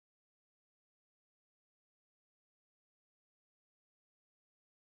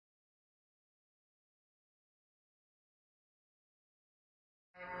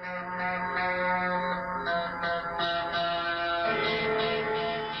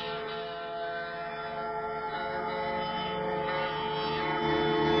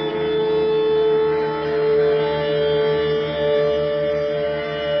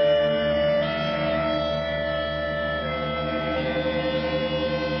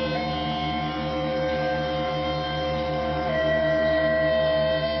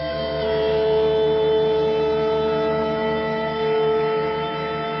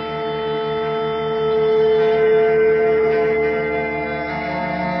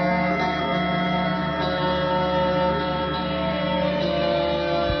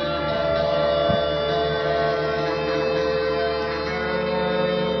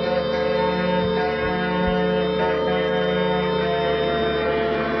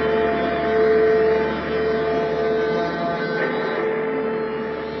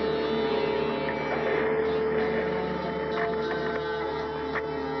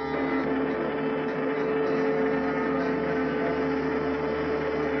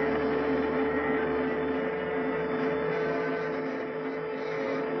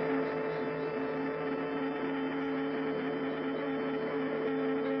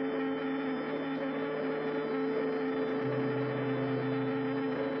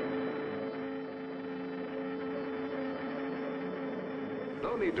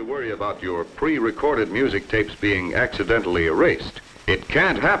No need to worry about your pre-recorded music tapes being accidentally erased. It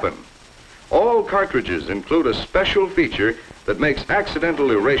can't happen. All cartridges include a special feature that makes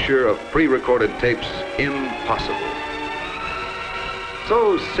accidental erasure of pre-recorded tapes impossible.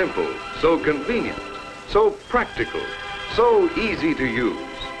 So simple, so convenient, so practical, so easy to use,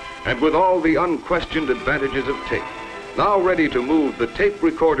 and with all the unquestioned advantages of tape. Now ready to move the tape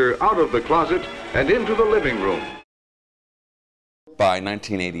recorder out of the closet and into the living room. By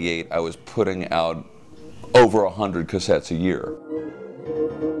 1988, I was putting out over 100 cassettes a year.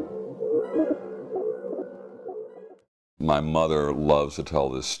 My mother loves to tell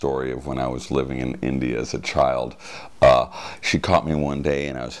this story of when I was living in India as a child. She caught me one day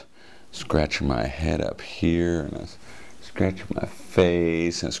and I was scratching my head up here, and I was scratching my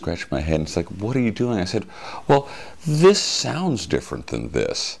face and scratching my head, and it's like, what are you doing? I said, well, this sounds different than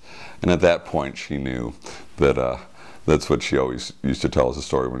this. And at that point she knew that that's what she always used to tell us a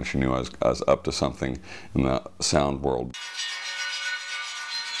story, when she knew I was up to something in the sound world.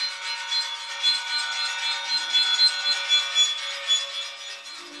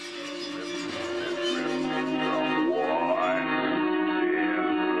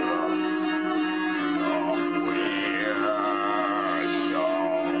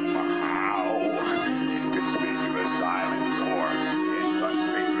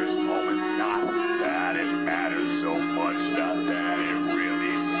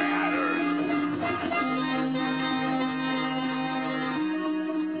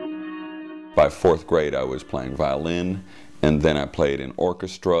 By fourth grade, I was playing violin, and then I played in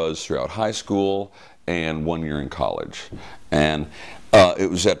orchestras throughout high school and 1 year in college. And it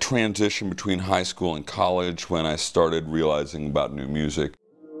was that transition between high school and college when I started realizing about new music.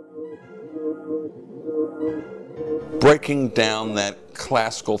 Breaking down that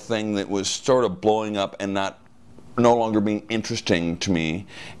classical thing that was sort of blowing up and no longer being interesting to me,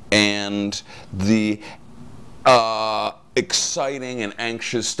 and the exciting and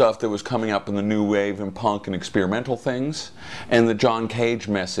anxious stuff that was coming up in the new wave and punk and experimental things, and the John Cage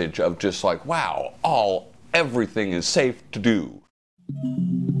message of just like, wow, everything is safe to do.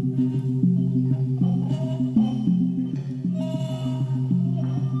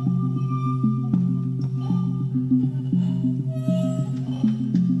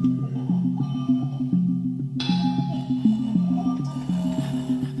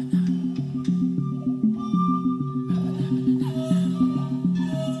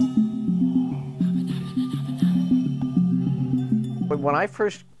 When I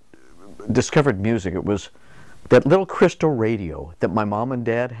first discovered music, it was that little crystal radio that my mom and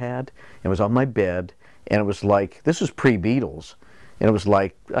dad had. It was on my bed, and it was like, this was pre-Beatles, and it was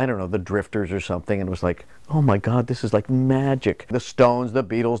like, I don't know, the Drifters or something, and it was like, oh my God, this is like magic. The Stones, the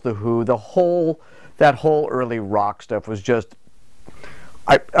Beatles, the Who, that whole early rock stuff was just,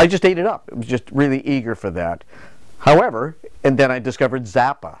 I just ate it up. I was just really eager for that. However, and then I discovered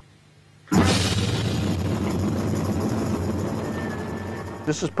Zappa.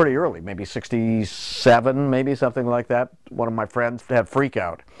 This is pretty early, maybe 67, maybe something like that. One of my friends had Freak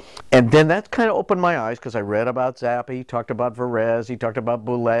Out. And then that kind of opened my eyes, because I read about Zappa. He talked about Varese, he talked about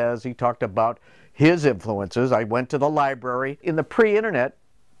Boulez, he talked about his influences. I went to the library. In the pre-internet,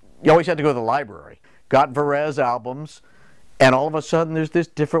 you always had to go to the library. Got Varese albums, and all of a sudden there's this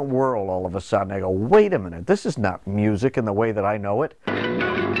different world all of a sudden. I go, wait a minute, this is not music in the way that I know it.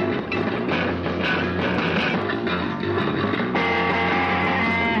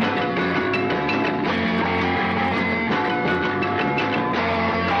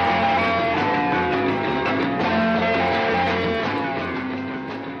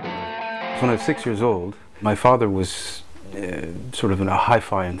 When I was 6 years old, my father was sort of a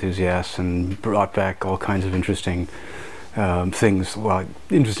hi-fi enthusiast and brought back all kinds of interesting things, well,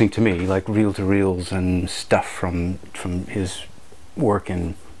 interesting to me, like reel-to-reels and stuff from his work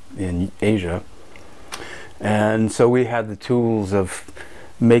in Asia. And so we had the tools of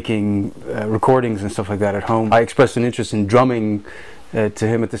making recordings and stuff like that at home. I expressed an interest in drumming to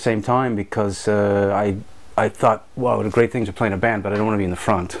him at the same time, because I thought, wow, what a great thing to play in a band, but I don't want to be in the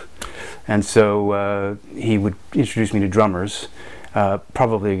front. And so he would introduce me to drummers,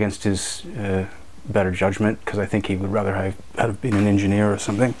 probably against his better judgment, because I think he would rather have been an engineer or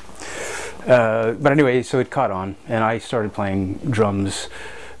something. But anyway, so it caught on, and I started playing drums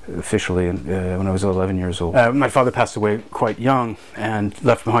officially when I was 11 years old. My father passed away quite young and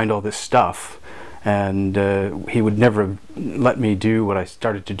left behind all this stuff, and he would never have let me do what I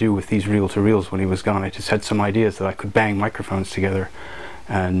started to do with these reel-to-reels when he was gone. I just had some ideas that I could bang microphones together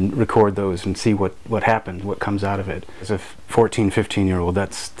and record those and see what happened, what comes out of it. As a 14, 15-year-old,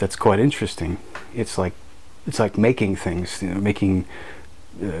 that's quite interesting. It's like making things, you know, making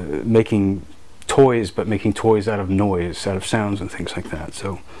making toys, but making toys out of noise, out of sounds and things like that.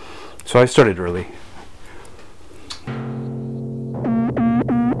 So I started early.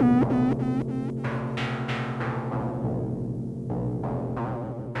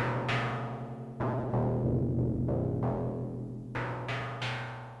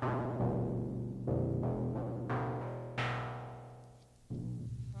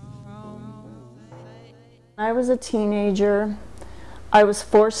 I was a teenager. I was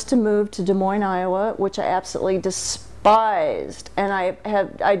forced to move to Des Moines, Iowa, which I absolutely despised. And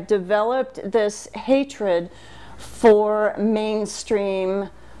I developed this hatred for mainstream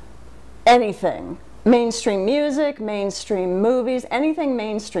anything. Mainstream music, mainstream movies, anything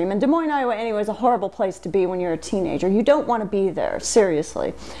mainstream. And Des Moines, Iowa, anyway, is a horrible place to be when you're a teenager. You don't want to be there,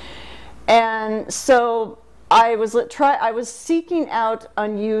 seriously. And so I was seeking out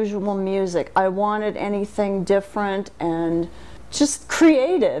unusual music. I wanted anything different and just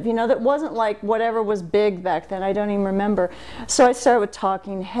creative, you know, that wasn't like whatever was big back then. I don't even remember. So I started with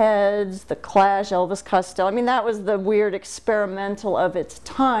Talking Heads, The Clash, Elvis Costello. I mean, that was the weird experimental of its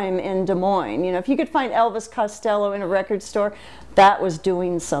time in Des Moines. You know, if you could find Elvis Costello in a record store, that was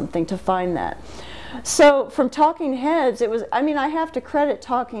doing something to find that. So from Talking Heads, it was, I mean, I have to credit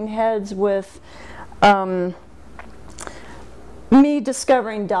Talking Heads with me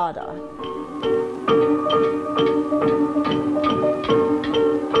discovering Dada.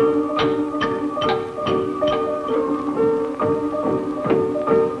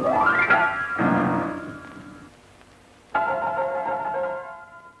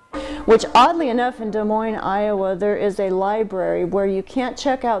 Which, oddly enough, in Des Moines, Iowa, there is a library where you can't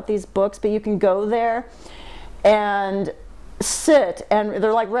check out these books, but you can go there and sit, and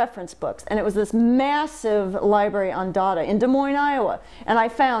they're like reference books. And it was this massive library on Dada in Des Moines, Iowa, and I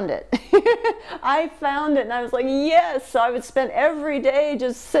found it. I found it, and I was like, yes! So I would spend every day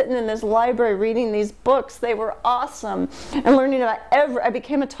just sitting in this library reading these books. They were awesome, and learning about I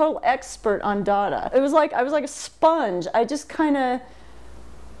became a total expert on Dada. It was like I was like a sponge. I just kind of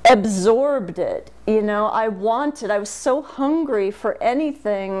absorbed it, you know. I was so hungry for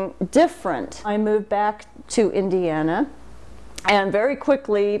anything different. I moved back to Indiana and very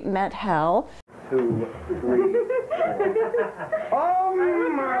quickly met Hal. 2, 3, 4. Oh,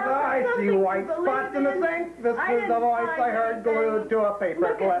 mother, I see white spots in the sink. This is the voice I heard glued to a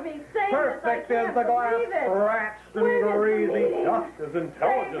paper clip. Perfect as the glass, scratched and greasy, just as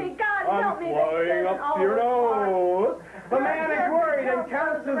intelligent. I'm flying up your nose. The man is worried and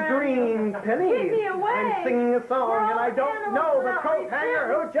counts his green pennies. I'm singing a song, and I don't know the coat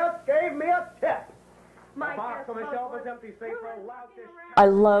hanger who just gave me a tip. The box on the shelf is empty, save for a loud dish. I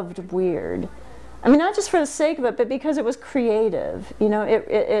loved weird. I mean, not just for the sake of it, but because it was creative. You know,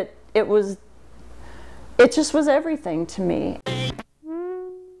 it just was everything to me.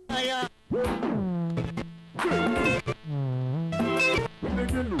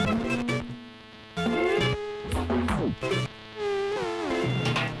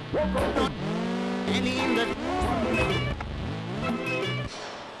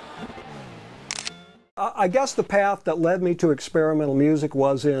 I guess the path that led me to experimental music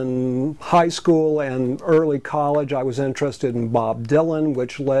was in high school and early college. I was interested in Bob Dylan,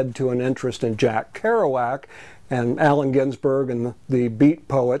 which led to an interest in Jack Kerouac and Allen Ginsberg and the Beat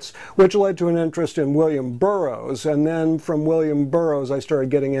Poets, which led to an interest in William Burroughs. And then from William Burroughs, I started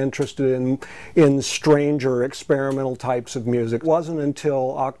getting interested in stranger experimental types of music. It wasn't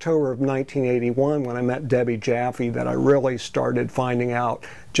until October of 1981 when I met Debbie Jaffe that I really started finding out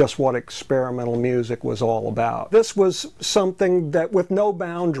just what experimental music was all about. This was something that with no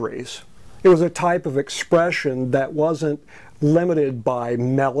boundaries. It was a type of expression that wasn't limited by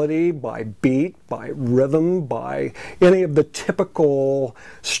melody, by beat, by rhythm, by any of the typical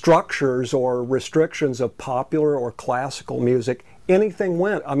structures or restrictions of popular or classical music. Anything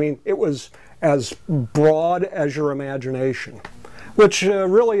went. I mean, it was as broad as your imagination, which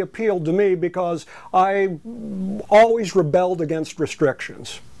really appealed to me because I always rebelled against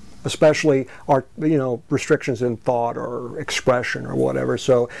restrictions, especially restrictions in thought or expression or whatever.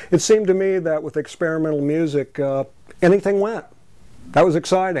 So it seemed to me that with experimental music, anything went. That was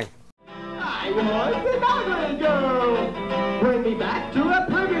exciting. I was an ugly girl. Bring me back to a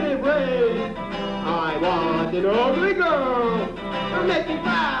primitive race. I want an ugly girl. Make me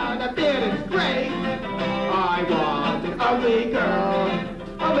proud, a bit of disgrace. I want an ugly girl.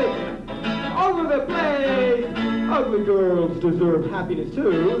 I'll make it over the place. Ugly girls deserve happiness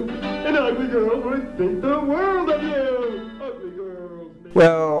too. An ugly girl would think the world of you. Ugly girls.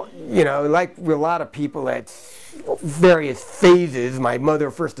 Well, you know, like with a lot of people at various phases, my mother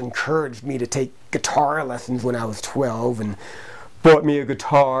first encouraged me to take guitar lessons when I was 12, and bought me a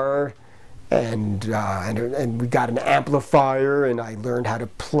guitar, and we got an amplifier, and I learned how to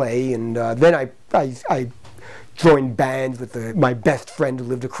play, and then I joined bands with my best friend who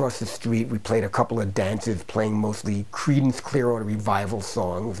lived across the street. We played a couple of dances, playing mostly Creedence Clearwater Revival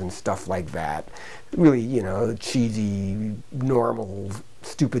songs and stuff like that. Really, you know, cheesy, normal,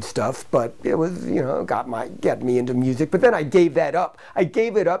 stupid stuff, but it was, you know, got me into music. But then I gave that up. I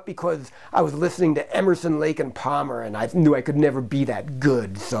gave it up because I was listening to Emerson, Lake and Palmer, and I knew I could never be that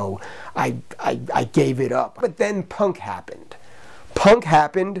good, so I gave it up. But then punk happened. Punk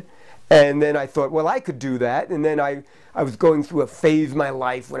happened, and then I thought, well, I could do that. And then I was going through a phase in my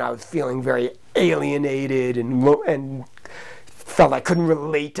life when I was feeling very alienated and felt I couldn't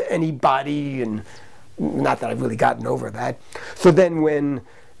relate to anybody, and not that I've really gotten over that. So then when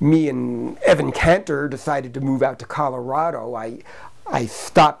me and Evan Cantor decided to move out to Colorado, I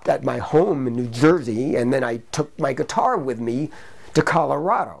stopped at my home in New Jersey, and then I took my guitar with me to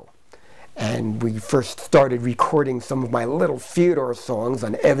Colorado. And we first started recording some of my Little Theodore songs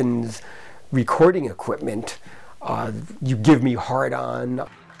on Evan's recording equipment. You Give Me Hard On.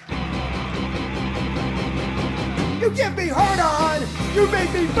 You give me hard on, you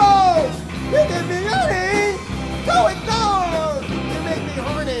make me bold, you give me honey, so it goes. You make me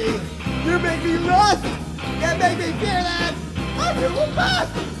horny, you make me lust, you make me fear that I will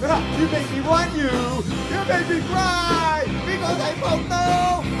bust. You make me want you make me cry, because I both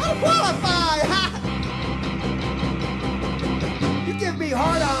know I'll qualify. You give me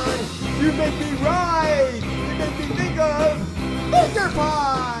hard on, you make me right, you make me think of Mr.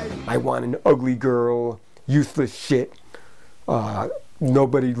 Pie. I want an ugly girl. Useless shit,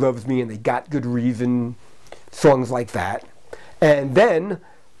 nobody loves me and they got good reason, songs like that. And then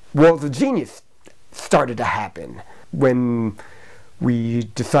Walls of Genius started to happen. When we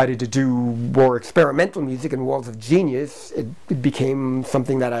decided to do more experimental music in Walls of Genius, it became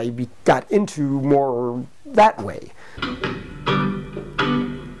something that I got into more that way.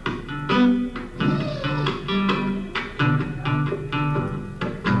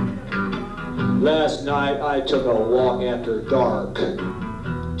 Last night I took a walk after dark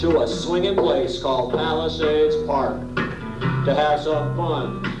to a swinging place called Palisades Park to have some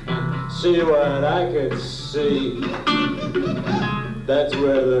fun and see what I could see. That's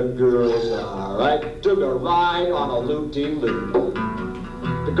where the girls are. I took a ride on a loop-de-loop.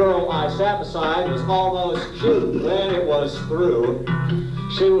 The girl I sat beside was almost cute when it was through.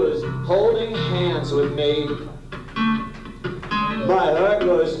 She was holding hands with me. My heart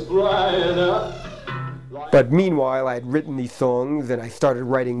was flying up. But meanwhile, I had written these songs, and I started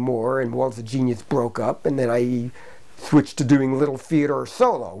writing more, and Walls of Genius broke up, and then I switched to doing Little Theodore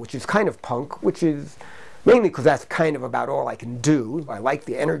solo, which is kind of punk, which is mainly because that's kind of about all I can do. I like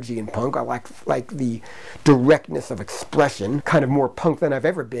the energy in punk. I like the directness of expression, kind of more punk than I've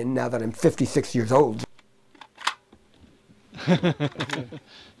ever been now that I'm 56 years old.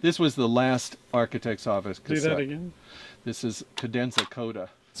 This was the last architect's office cassette. Do that again. This is Cadenza Coda.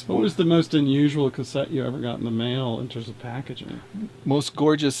 What was the most unusual cassette you ever got in the mail in terms of packaging? Most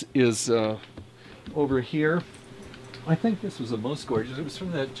gorgeous is over here. I think this was the most gorgeous. It was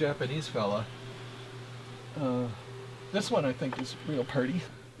from that Japanese fella. This one I think is real pretty.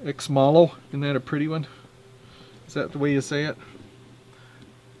 Xmalo, isn't that a pretty one? Is that the way you say it?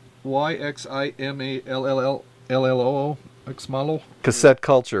 Y-X-I-M-A-L-L-L-L-O-O, Xmalo? Cassette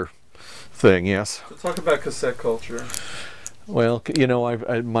culture thing, yes. So talk about cassette culture. Well, you know, I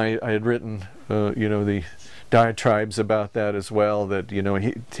had written, you know, the diatribes about that as well, that, you know,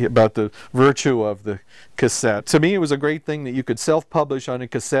 about the virtue of the cassette. To me, it was a great thing that you could self-publish on a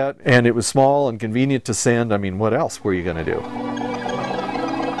cassette, and it was small and convenient to send. I mean, what else were you going to do?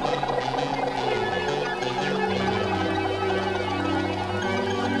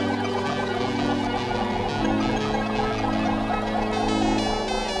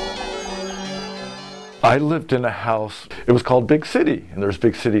 I lived in a house, it was called Big City, and there's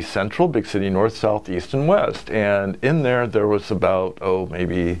Big City Central, Big City North, South, East, and West. And in there was about,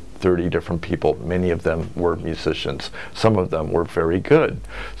 maybe 30 different people. Many of them were musicians. Some of them were very good.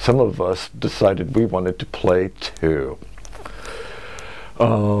 Some of us decided we wanted to play too.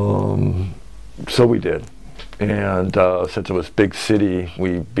 So we did. And since it was Big City,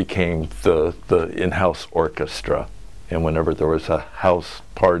 we became the in-house orchestra. And whenever there was a house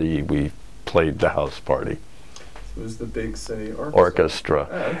party, we played the house party. It was the Big City Orchestra.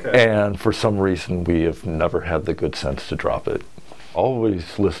 Oh, okay. And for some reason we have never had the good sense to drop it.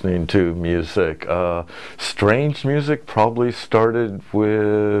 Always listening to music. Strange music probably started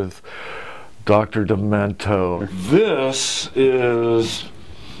with Dr. Demento. This is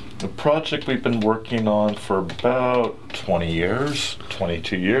a project we've been working on for about 20 years,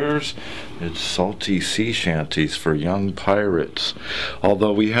 22 years. It's salty sea shanties for young pirates.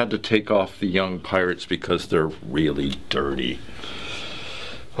 Although we had to take off the young pirates because they're really dirty.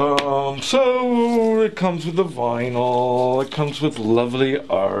 So it comes with the vinyl, it comes with lovely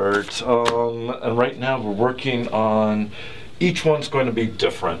art, and right now we're working on, each one's going to be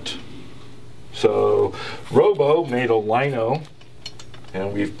different. So Robo made a lino,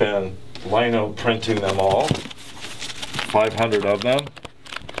 and we've been lino printing them all, 500 of them.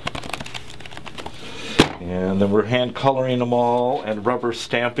 And then we're hand coloring them all and rubber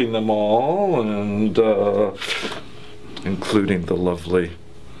stamping them all, and including the lovely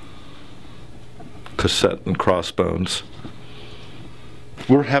Cassette and Crossbones.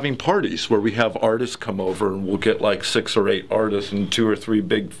 We're having parties where we have artists come over, and we'll get like 6 or 8 artists and 2 or 3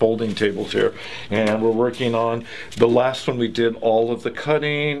 big folding tables here. And we're working on, the last one we did all of the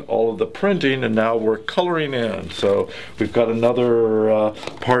cutting, all of the printing, and now we're coloring in. So we've got another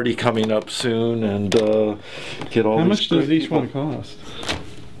party coming up soon, and get all. How these much does each people. one cost?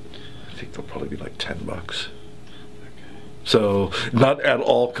 I think they'll probably be like $10. So not at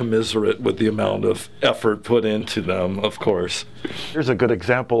all commiserate with the amount of effort put into them, of course. Here's a good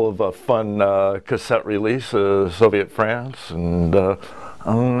example of a fun cassette release, Soviet France, and the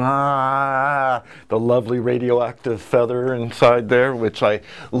lovely radioactive feather inside there, which I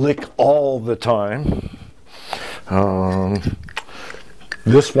lick all the time.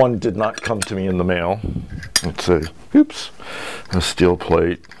 This one did not come to me in the mail. It's a steel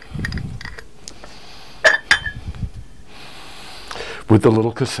plate. With the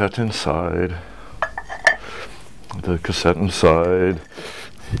little cassette inside. The cassette inside.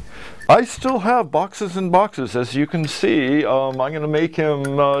 I still have boxes and boxes, as you can see. I'm going to make him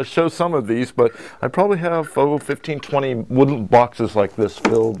show some of these, but I probably have 15, 20 wooden boxes like this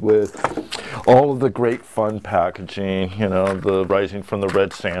filled with all of the great fun packaging. You know, the Rising from the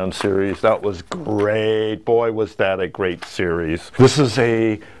Red Sand series. That was great. Boy, was that a great series. This is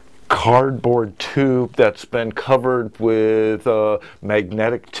a cardboard tube that's been covered with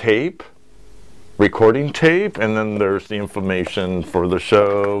magnetic tape, recording tape, and then there's the information for the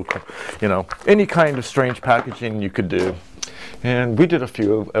show, you know, any kind of strange packaging you could do. And we did a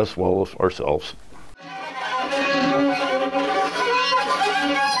few as well ourselves.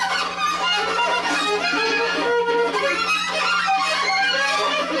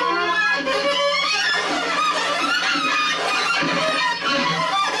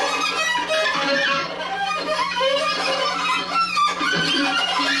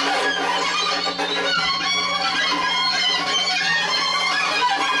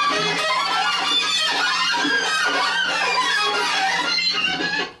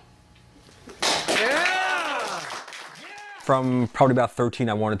 From probably about 13,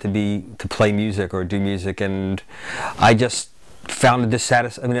 I wanted to play music or do music, and I just found it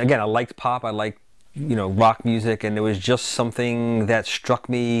dissatisfying. I mean, again, I liked pop, I liked, you know, rock music, and there was just something that struck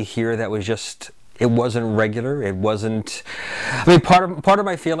me here that was just, it wasn't regular. It wasn't. I mean, part of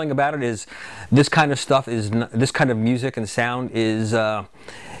my feeling about it is this kind of stuff is this kind of music and sound is.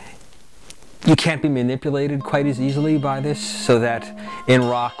 You can't be manipulated quite as easily by this, so that in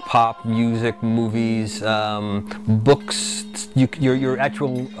rock, pop, music, movies, books, your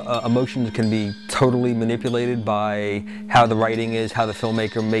actual emotions can be totally manipulated by how the writing is, how the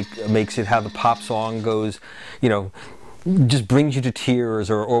filmmaker makes it, how the pop song goes, you know, just brings you to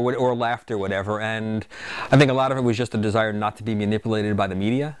tears or laughter, whatever. And I think a lot of it was just a desire not to be manipulated by the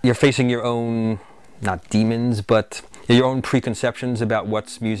media. You're facing your own, not demons, but your own preconceptions about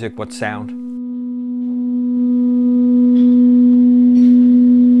what's music, what's sound.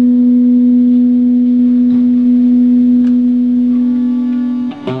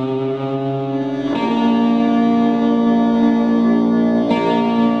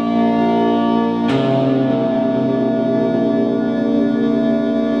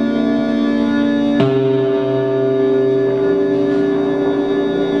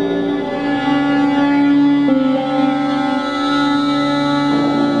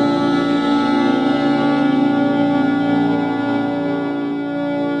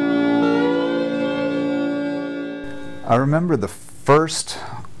 I remember the first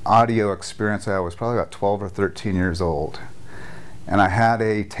audio experience I was probably about 12 or 13 years old, and I had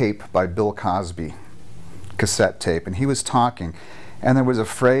a tape by Bill Cosby, cassette tape, and he was talking, and there was a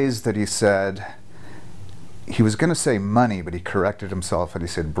phrase that he said. He was going to say money, but he corrected himself and he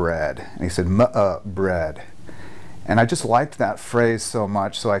said bread, and he said bread, and I just liked that phrase so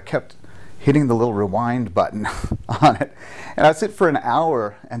much, so I kept hitting the little rewind button on it. And I'd sit for an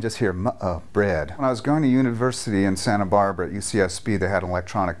hour and just hear bread. When I was going to university in Santa Barbara at UCSB, they had an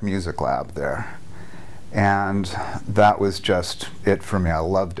electronic music lab there. And that was just it for me. I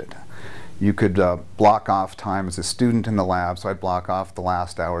loved it. You could block off time as a student in the lab, so I'd block off the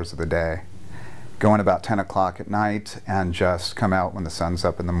last hours of the day, go in about 10 o'clock at night, and just come out when the sun's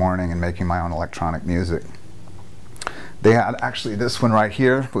up in the morning and making my own electronic music. They had, actually, this one right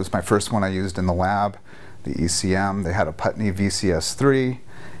here was my first one I used in the lab, the ECM. They had a Putney VCS3,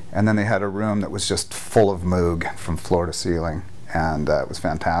 and then they had a room that was just full of Moog from floor to ceiling, and it was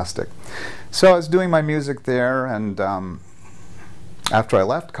fantastic. So I was doing my music there, and after I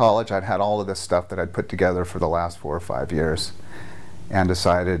left college, I'd had all of this stuff that I'd put together for the last 4 or 5 years, and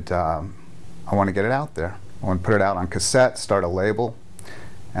decided I want to get it out there. I want to put it out on cassette, start a label,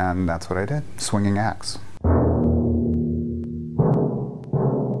 and that's what I did, Swinging Axe.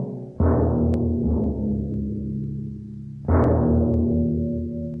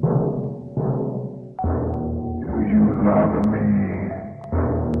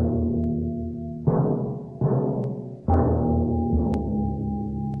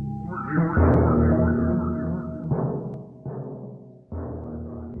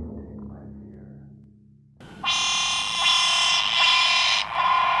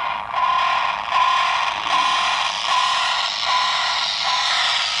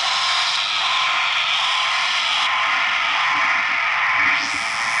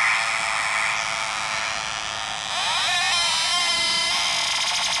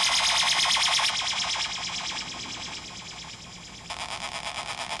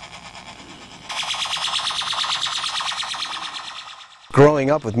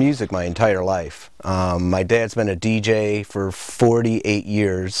 Growing up with music my entire life. My dad's been a DJ for 48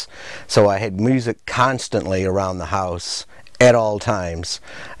 years, so I had music constantly around the house at all times,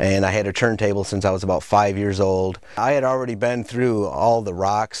 and I had a turntable since I was about 5 years old. I had already been through all the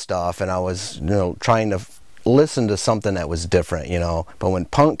rock stuff, and I was, trying to listen to something that was different, But when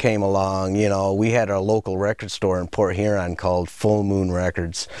punk came along, we had our local record store in Port Huron called Full Moon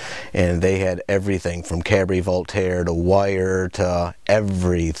Records, and they had everything from Cabaret Voltaire to Wire to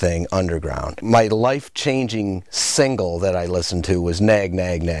everything underground. My life-changing single that I listened to was Nag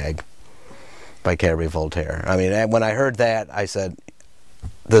Nag Nag by Cabaret Voltaire. I mean, when I heard that, I said,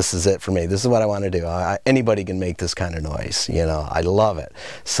 this is it for me. This is what I want to do. Anybody can make this kind of noise. I love it.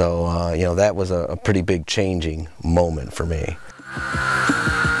 So, that was a pretty big changing moment for me.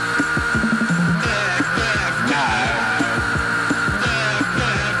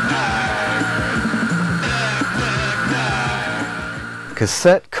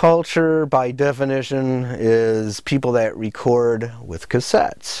 Cassette culture, by definition, is people that record with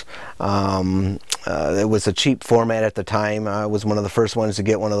cassettes. It was a cheap format at the time. I was one of the first ones to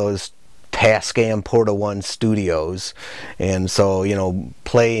get one of those Tascam Porta 1 studios, and so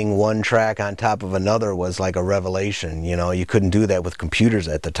playing one track on top of another was like a revelation. You couldn't do that with computers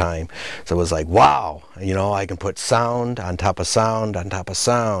at the time, so it was like, wow, I can put sound on top of sound on top of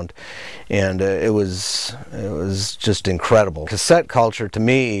sound, and it was just incredible. Cassette culture to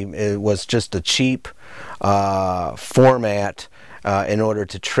me, it was just a cheap format in order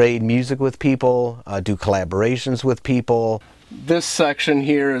to trade music with people, do collaborations with people. This section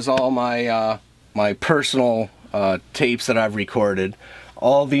here is all my my personal tapes that I've recorded.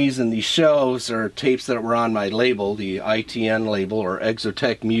 All these in these shelves are tapes that were on my label, the ITN label or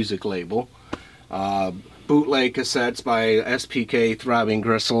Exotech Music label. Bootleg cassettes by SPK, Throbbing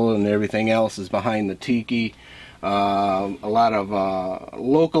Gristle, and everything else is behind the Tiki. A lot of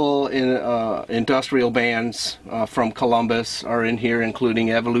local industrial bands from Columbus are in here,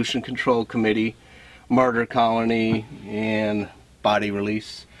 including Evolution Control Committee, Martyr Colony, and Body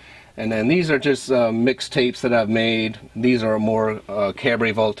Release. And then these are just mixed tapes that I've made. These are more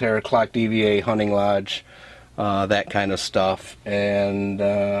Cabaret Voltaire, Clock DVA, Hunting Lodge, that kind of stuff. And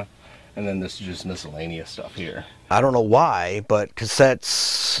then this is just miscellaneous stuff here. I don't know why, but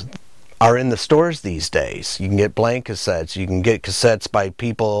cassettes are in the stores these days. You can get blank cassettes. You can get cassettes by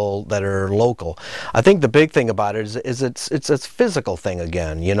people that are local. I think the big thing about it is it's a physical thing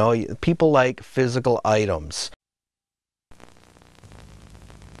again. People like physical items.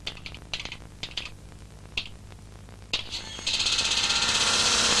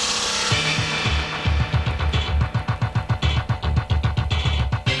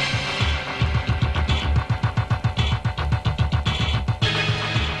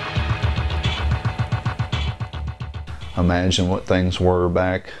 Imagine what things were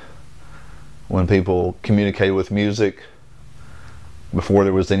back when people communicated with music before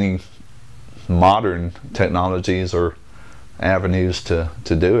there was any modern technologies or avenues to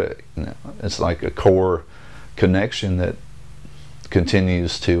do it. You know, it's like a core connection that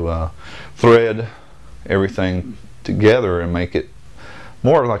continues to thread everything together and make it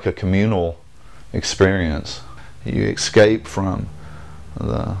more like a communal experience. You escape from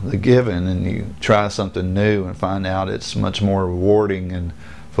the given and you try something new and find out it's much more rewarding and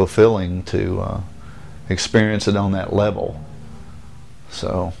fulfilling to experience it on that level.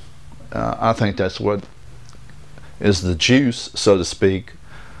 So I think that's what is the juice, so to speak,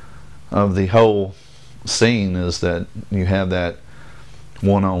 of the whole scene, is that you have that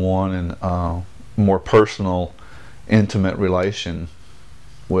one-on-one and more personal, intimate relation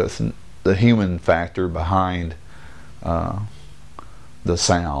with the human factor behind the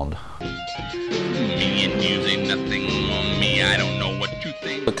sound. Me and using nothing on me, I don't know what you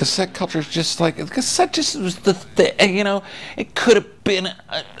think. The cassette culture is just like, the cassette just was the thing, you know, it could have been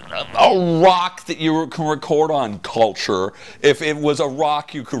a rock that you can record on culture if it was a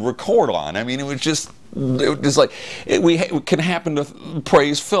rock you could record on. I mean, it was just like, we can happen to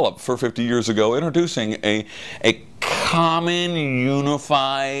praise Philip for 50 years ago introducing a common,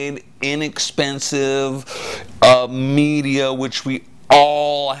 unified, inexpensive media which we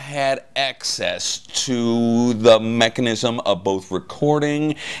all had access to the mechanism of both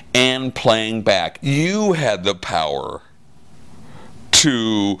recording and playing back. You had the power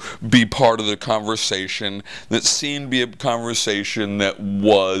to be part of the conversation that seemed to be a conversation that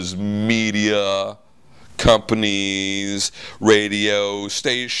was media, companies, radio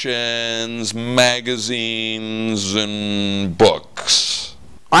stations, magazines, and books.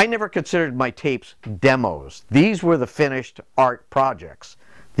 I never considered my tapes demos. These were the finished art projects.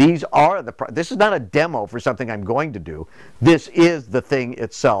 These are this is not a demo for something I'm going to do. This is the thing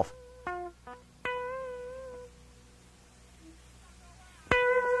itself.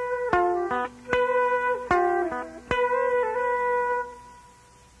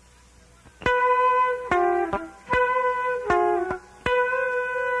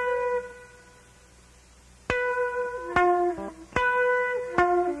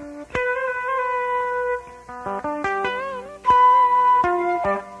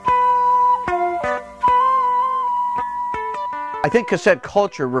 I think cassette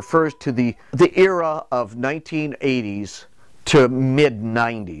culture refers to the era of 1980s to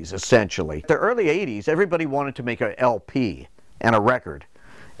mid-90s, essentially. The early 80s, everybody wanted to make an LP and a record.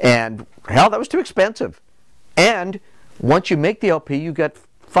 And, hell, that was too expensive. And once you make the LP, you got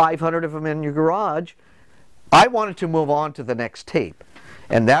 500 of them in your garage. I wanted to move on to the next tape.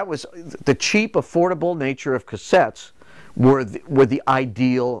 And that was the cheap, affordable nature of cassettes were the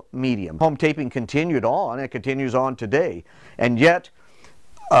ideal medium. Home taping continued on, and it continues on today. And yet,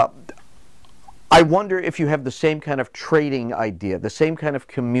 I wonder if you have the same kind of trading idea, the same kind of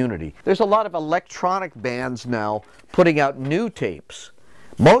community. There's a lot of electronic bands now putting out new tapes.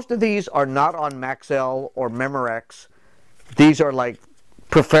 Most of these are not on Maxell or Memorex. These are like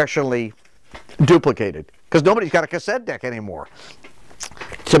professionally duplicated, because nobody's got a cassette deck anymore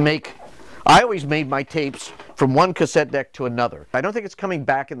to make. I always made my tapes from one cassette deck to another. I don't think it's coming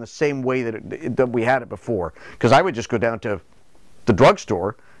back in the same way that we had it before, because I would just go down to the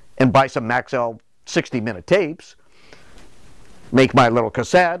drugstore and buy some Maxell 60-minute tapes, make my little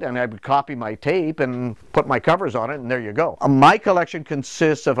cassette, and I would copy my tape and put my covers on it, and there you go. My collection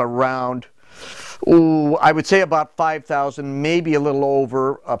consists of around, I would say about 5,000, maybe a little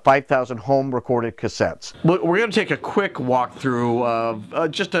over 5,000 home recorded cassettes. We're going to take a quick walkthrough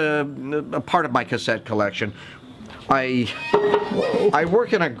of just a part of my cassette collection. I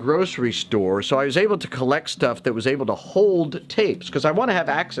work in a grocery store, so I was able to collect stuff that was able to hold tapes, because I want to have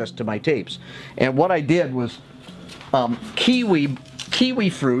access to my tapes. And what I did was, kiwi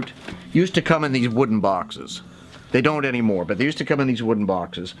fruit used to come in these wooden boxes. They don't anymore, but they used to come in these wooden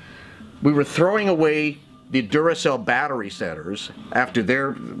boxes. We were throwing away the Duracell battery setters after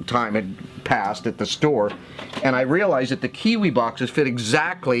their time had passed at the store, and I realized that the kiwi boxes fit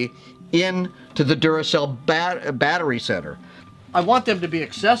exactly into the Duracell battery setter. I want them to be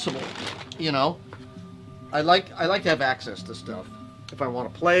accessible, you know. I like to have access to stuff if I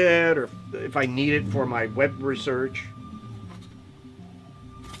want to play it or if I need it for my web research.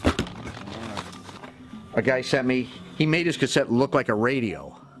 A guy sent me, he made his cassette look like a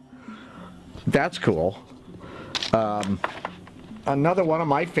radio. That's cool. Another one of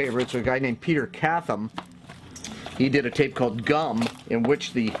my favorites, a guy named Peter Catham. He did a tape called Gum, in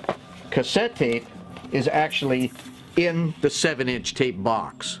which the cassette tape is actually in the 7-inch tape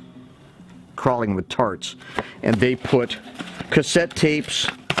box, crawling with tarts. And they put cassette tapes,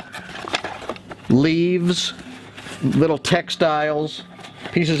 leaves, little textiles,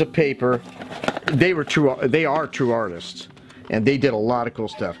 pieces of paper. They are true artists. and they did a lot of cool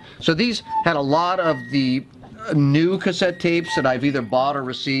stuff. So these had a lot of the new cassette tapes that I've either bought or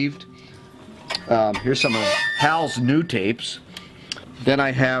received. Here's some of Hal's new tapes. Then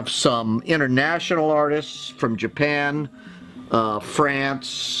I have some international artists from Japan,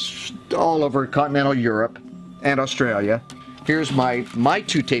 France, all over continental Europe and Australia. Here's my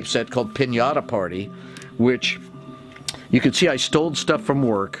 2-tape set called Pinata Party, which you can see I stole stuff from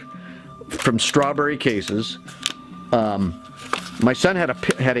work, from strawberry cases. My son had a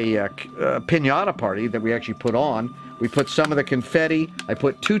pinata party that we actually put on. We put some of the confetti. I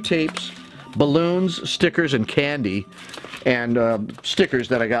put 2 tapes, balloons, stickers, and candy, and stickers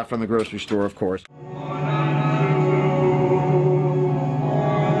that I got from the grocery store, of course.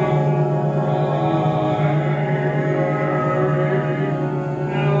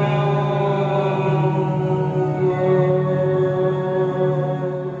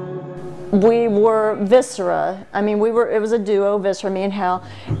 We were Viscera. I mean, it was a duo, Viscera, me and Hal.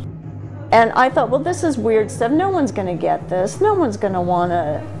 And I thought, well, this is weird stuff. No one's going to get this. No one's going to want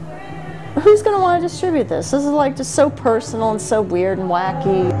to, who's going to want to distribute this? This is like just so personal and so weird and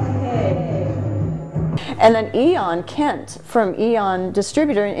wacky. And then Eon Kent from Eon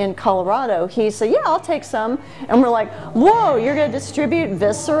Distributor in Colorado, he said, yeah, I'll take some. And we're like, whoa, you're going to distribute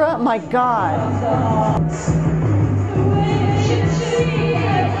Viscera? My God.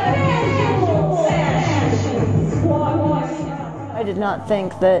 I did not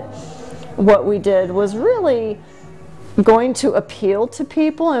think that what we did was really going to appeal to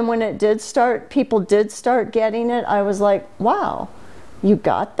people, and when it did start, people did start getting it, I was like, wow, you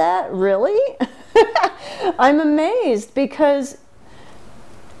got that? Really? I'm amazed, because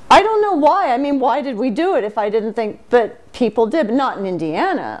I don't know why. I mean, why did we do it if I didn't think, but people did, but not in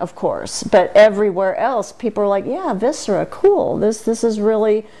Indiana, of course, but everywhere else, people were like, yeah, Viscera, cool, this is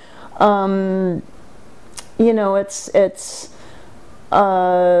really, you know, it's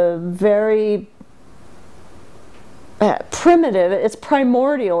very primitive, it's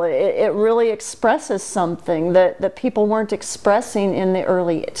primordial, it really expresses something that people weren't expressing in the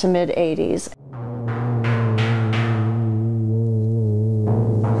early to mid 80s.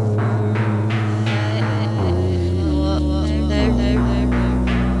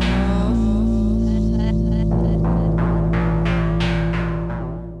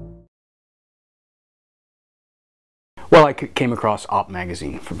 Well, I came across Op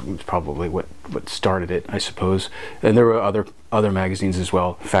magazine, was probably what started it, I suppose. And there were other magazines as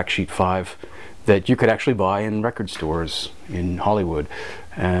well, Fact Sheet 5, that you could actually buy in record stores in Hollywood.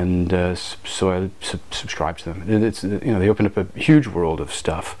 And so I subscribed to them. And it's, you know, they opened up a huge world of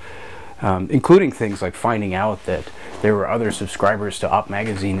stuff, including things like finding out that there were other subscribers to Op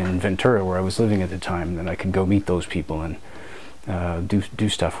magazine in Ventura, where I was living at the time, and I could go meet those people and do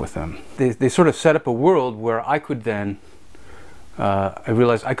stuff with them. They sort of set up a world where I could then, I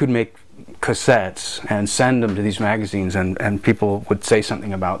realized I could make cassettes and send them to these magazines, and people would say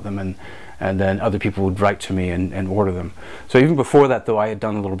something about them, and then other people would write to me and order them. So even before that, though, I had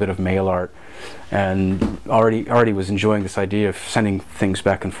done a little bit of mail art, and already was enjoying this idea of sending things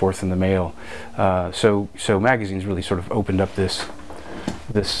back and forth in the mail. So magazines really sort of opened up this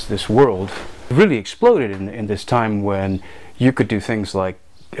world. It really exploded in this time when you could do things like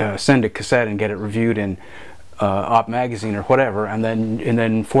send a cassette and get it reviewed in Op magazine or whatever, and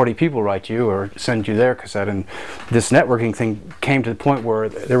then 40 people write you or send you their cassette, and this networking thing came to the point where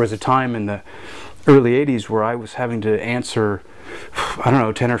there was a time in the early 80s where I was having to answer, I don't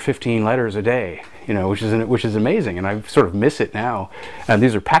know, 10 or 15 letters a day, you know, which is amazing, and I sort of miss it now. And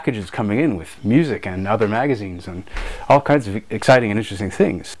these are packages coming in with music and other magazines and all kinds of exciting and interesting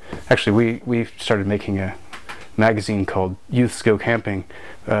things. Actually, we started making a magazine called Youths Go Camping.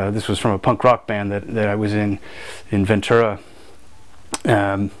 This was from a punk rock band that I was in Ventura.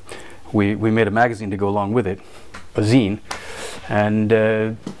 We made a magazine to go along with it, a zine, and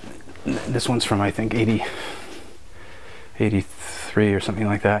this one's from, I think, 83 or something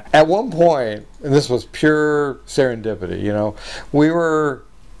like that. At one point, and this was pure serendipity, you know, we were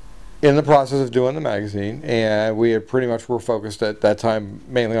in the process of doing the magazine, and we had pretty much were focused at that time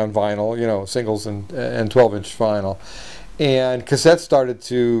mainly on vinyl, you know, singles and 12-inch vinyl. And cassettes started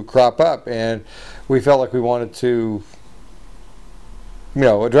to crop up, and we felt like we wanted to, you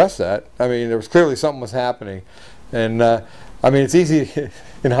know, address that. I mean, there was clearly something was happening. And I mean, it's easy,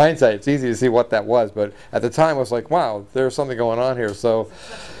 in hindsight, it's easy to see what that was, but at the time it was like, wow, there's something going on here. So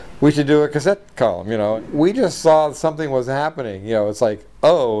we should do a cassette column, you know. We just saw something was happening, you know. It's like,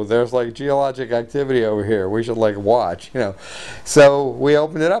 oh, there's like geologic activity over here. We should like watch, you know. So we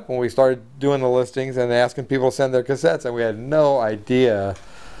opened it up and we started doing the listings and asking people to send their cassettes, and we had no idea.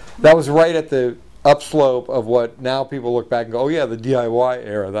 That was right at the upslope of what now people look back and go, oh yeah, the DIY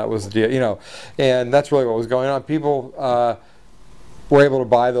era, that was the, you know, and that's really what was going on. People were able to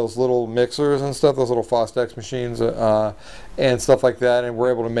buy those little mixers and stuff, those little Fostex machines and stuff like that, and were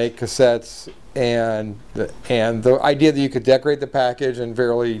able to make cassettes, and the idea that you could decorate the package and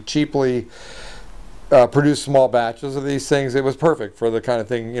fairly cheaply produce small batches of these things, it was perfect for the kind of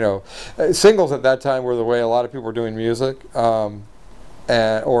thing, you know. Singles at that time were the way a lot of people were doing music.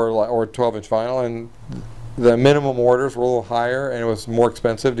 Or 12-inch vinyl, and the minimum orders were a little higher, and it was more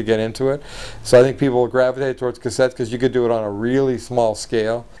expensive to get into it. So I think people gravitated towards cassettes because you could do it on a really small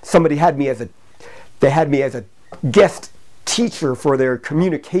scale. Somebody had me as a guest teacher for their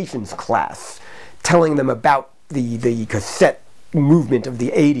communications class, telling them about the cassette movement of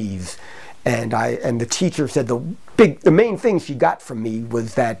the 80s, and the teacher said the main thing she got from me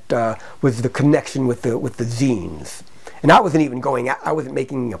was that was the connection with the zines. And I wasn't even going out, I wasn't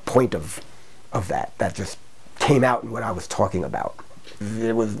making a point of that. That just came out in what I was talking about.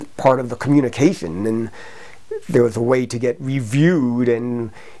 It was part of the communication, and there was a way to get reviewed,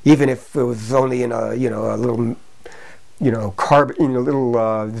 and even if it was only in a little little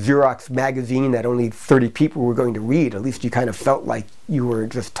Xerox magazine that only 30 people were going to read, at least you kind of felt like you were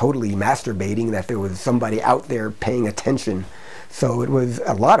just totally masturbating, that there was somebody out there paying attention. So it was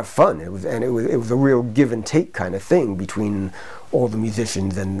a lot of fun. It was a real give and take kind of thing between all the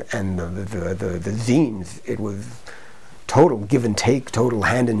musicians and the zines. It was total give and take, total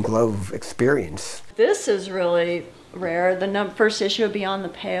hand in glove experience. This is really rare. The first issue of Beyond the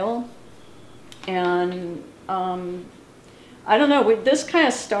Pale, and I don't know, this kind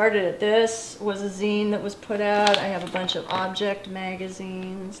of started. This was a zine that was put out. I have a bunch of object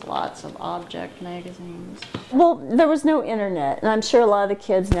magazines, lots of object magazines. Well, there was no internet, and I'm sure a lot of the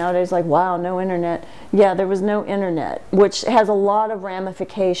kids nowadays are like, wow, no internet. Yeah, there was no internet, which has a lot of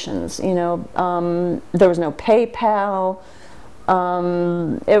ramifications. You know, there was no PayPal.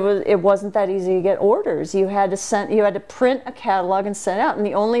 It wasn't that easy to get orders. You had to print a catalog and send it out, and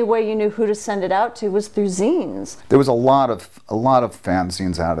the only way you knew who to send it out to was through zines. There was a lot of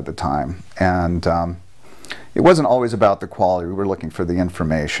fanzines out at the time, and it wasn't always about the quality. We were looking for the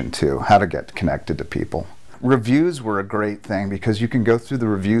information too, how to get connected to people. Reviews were a great thing because you can go through the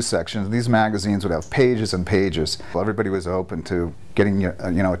review sections. These magazines would have pages and pages. Everybody was open to getting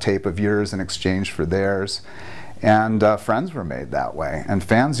a tape of yours in exchange for theirs. And friends were made that way, and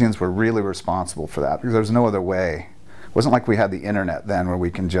fanzines were really responsible for that because there was no other way. It wasn't like we had the internet then where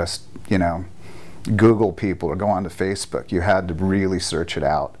we can just, Google people or go onto Facebook. You had to really search it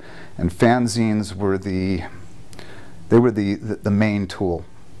out. And fanzines were the main tool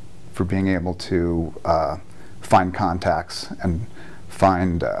for being able to find contacts and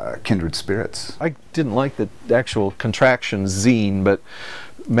find kindred spirits. I didn't like the actual contraction zine, but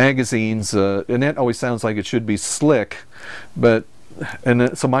magazines, and that always sounds like it should be slick, but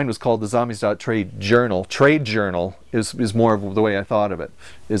so mine was called the Zombies.Trade Journal. Trade journal is more of the way I thought of it,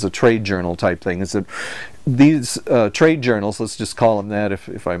 is a trade journal type thing. Is that these trade journals, let's just call them that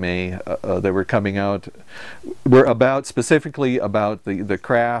if I may, that were coming out, were specifically about the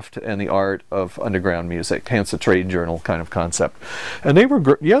craft and the art of underground music, hence a trade journal kind of concept. And they were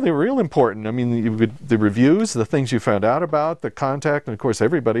they were real important. I mean, the reviews, the things you found out about, the contact, and of course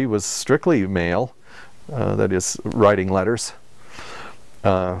everybody was strictly mail, that is, writing letters.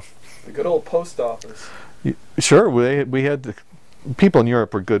 The good old post office. Sure, we had people in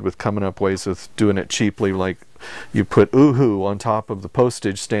Europe were good with coming up ways of doing it cheaply, like you put "Oohoo" on top of the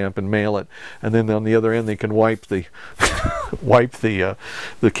postage stamp and mail it, and then on the other end they can wipe the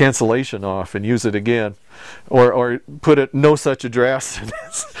the cancellation off and use it again, or put it no such address and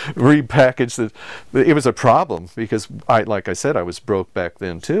repackage it. It was a problem because like I said, I was broke back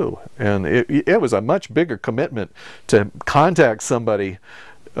then too, and it was a much bigger commitment to contact somebody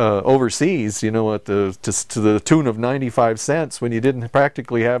overseas, to the tune of 95 cents when you didn't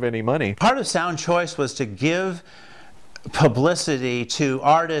practically have any money. Part of Sound Choice was to give publicity to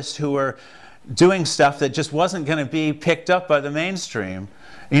artists who were doing stuff that just wasn't going to be picked up by the mainstream,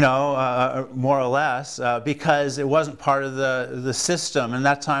 more or less, because it wasn't part of the system. And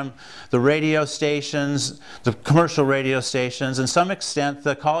that time, the radio stations, the commercial radio stations, and to some extent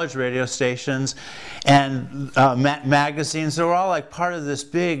the college radio stations, and magazines, they were all like part of this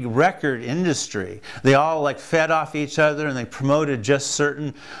big record industry. They all like fed off each other, and they promoted just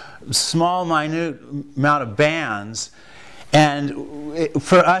certain small, minute amount of bands. And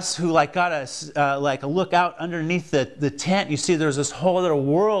for us who got us a look out underneath the tent, you see there's this whole other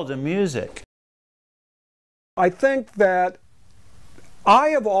world of music. I think that I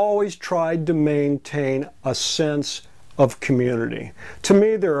have always tried to maintain a sense of community. To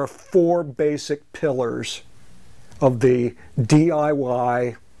me, there are 4 basic pillars of the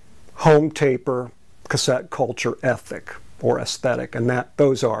DIY home taper cassette culture ethic or aesthetic, and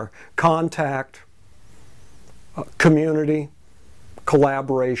those are contact, community,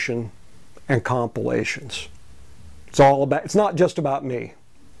 collaboration, and compilations. It's not just about me.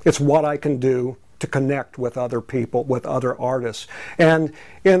 It's what I can do to connect with other people, with other artists. And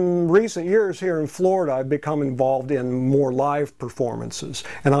in recent years here in Florida, I've become involved in more live performances.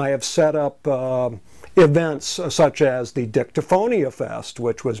 And I have set up events such as the Dictaphonia Fest,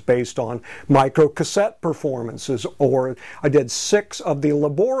 which was based on micro-cassette performances, or I did 6 of the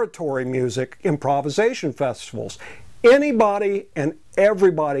laboratory music improvisation festivals. Anybody and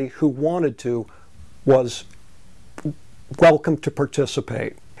everybody who wanted to was welcome to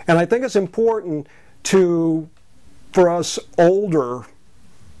participate. And I think it's important for us older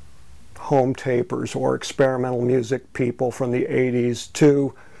home tapers or experimental music people from the 80s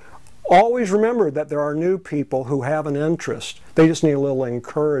to always remember that there are new people who have an interest. They just need a little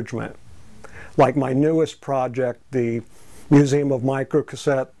encouragement. Like my newest project, the Museum of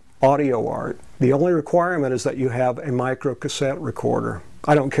Microcassette Audio Art. The only requirement is that you have a microcassette recorder.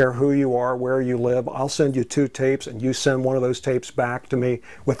 I don't care who you are, where you live, I'll send you 2 tapes and you send one of those tapes back to me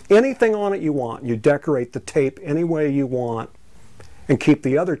with anything on it you want. You decorate the tape any way you want and keep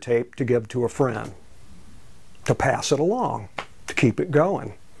the other tape to give to a friend, to pass it along, to keep it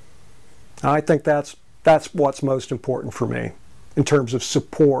going. I think that's what's most important for me in terms of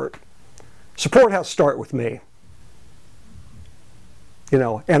support. Support has to start with me, you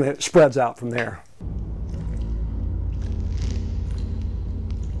know, and it spreads out from there.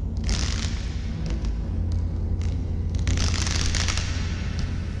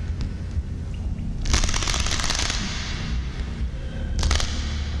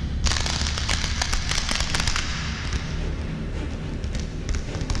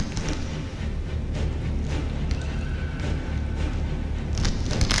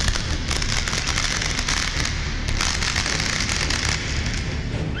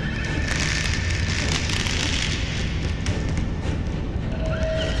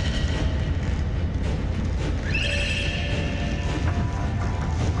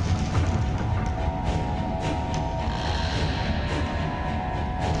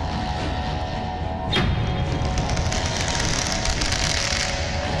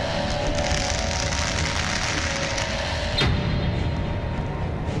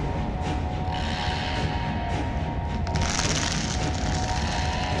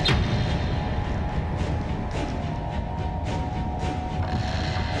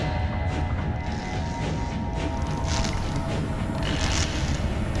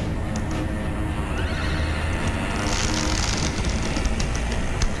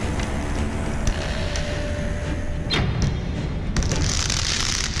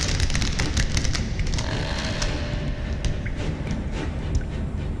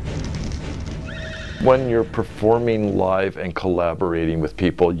 When you're performing live and collaborating with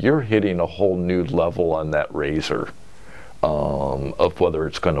people, you're hitting a whole new level on that razor of whether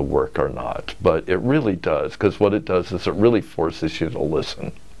it's going to work or not. But it really does, because what it does is it really forces you to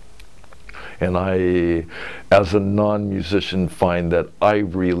listen. And I, as a non-musician, find that I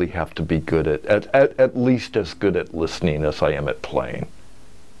really have to be good at least as good at listening as I am at playing.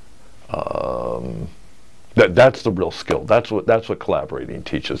 That's the real skill. That's what collaborating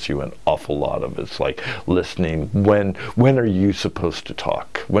teaches you an awful lot of. It's like listening. When are you supposed to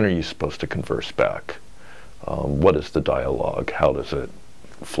talk? When are you supposed to converse back? What is the dialogue? How does it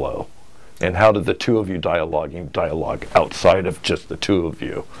flow? And how do the two of you dialogue outside of just the two of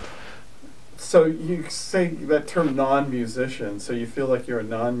you? So you say that term non-musician, so you feel like you're a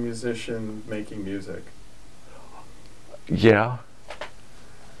non-musician making music. Yeah.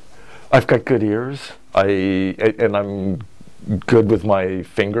 I've got good ears. And I'm good with my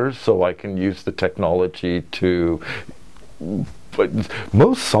fingers, so I can use the technology to, but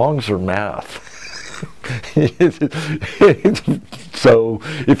most songs are math. So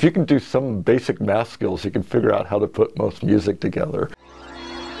if you can do some basic math skills, you can figure out how to put most music together.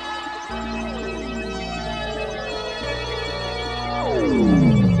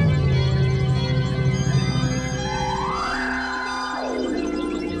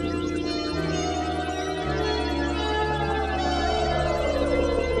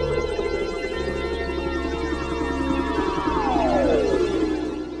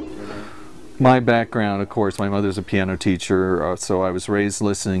 my background, of course, my mother's a piano teacher, so I was raised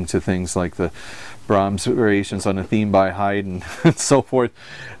listening to things like the Brahms variations on a theme by Haydn and so forth.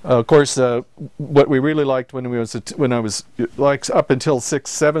 Of course, what we really liked when I was like up until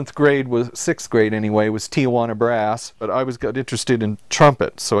sixth grade anyway, was Tijuana brass. But I got interested in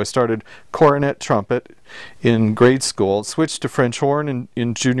trumpet, so I started cornet trumpet in grade school, switched to French horn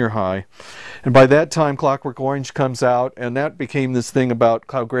in junior high, and by that time Clockwork Orange comes out, and that became this thing about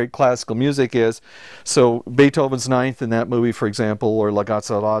how great classical music is. So Beethoven's Ninth in that movie, for example, or La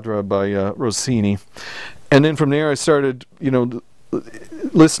Gazza Ladra by Rossini, and then from there I started,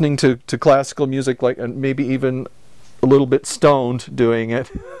 listening to classical music, and maybe even a little bit stoned doing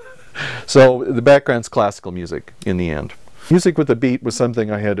it. So the background's classical music in the end. Music with a beat was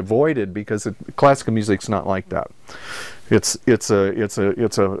something I had avoided because classical music's not like that. It's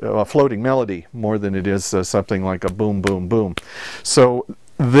a floating melody more than it is something like a boom boom boom. So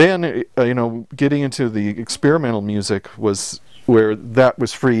then getting into the experimental music was where that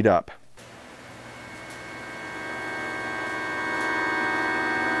was freed up.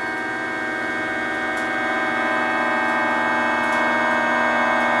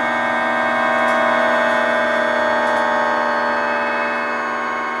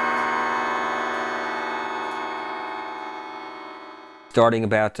 Starting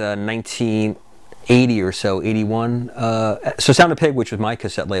about 1980 or so, 81. So Sound of Pig, which was my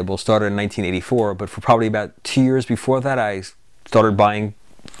cassette label, started in 1984, but for probably about 2 years before that, I started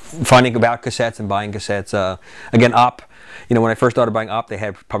finding about cassettes and buying cassettes. Again, Op, when I first started buying Op, they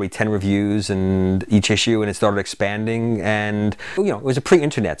had probably 10 reviews in each issue, and it started expanding, and it was a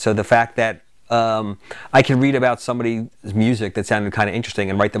pre-internet, so the fact that I could read about somebody's music that sounded kind of interesting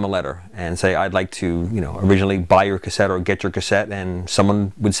and write them a letter and say, I'd like to, originally buy your cassette or get your cassette, and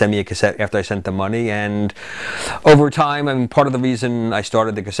someone would send me a cassette after I sent them money. And over time, part of the reason I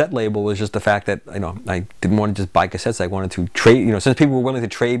started the cassette label was just the fact that, I didn't want to just buy cassettes. I wanted to trade, since people were willing to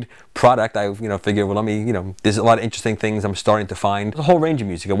trade product, I, figured, well, let me, there's a lot of interesting things I'm starting to find. A whole range of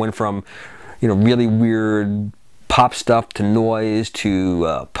music. I went from, really weird pop stuff to noise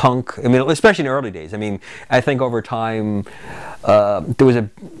to punk. Especially in the early days. I think over time there was I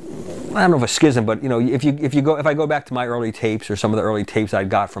don't know if a schism, but if I go back to my early tapes or some of the early tapes I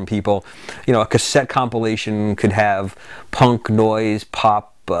got from people, a cassette compilation could have punk, noise,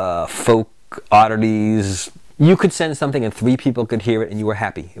 pop, folk oddities. You could send something and 3 people could hear it and you were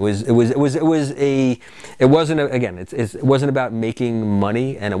happy. It wasn't about making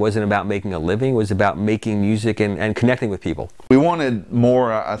money, and it wasn't about making a living. It was about making music and connecting with people. We wanted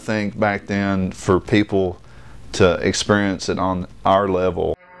more, I think, back then for people to experience it on our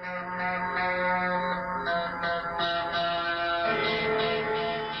level.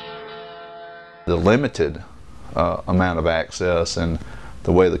 The limited amount of access and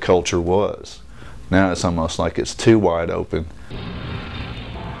the way the culture was. Now it's almost like it's too wide open. You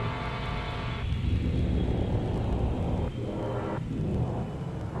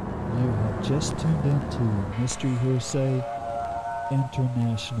have just tuned into Mystery Hearsay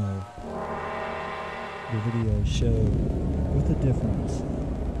International, the video show with a difference,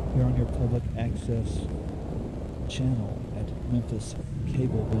 here on your public access channel at Memphis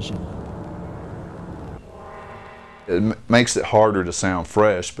Cablevision. It makes it harder to sound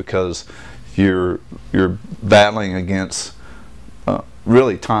fresh because you're battling against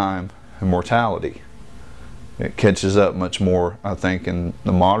really time and mortality. It catches up much more, I think, in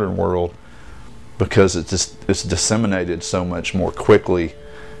the modern world because it's disseminated so much more quickly,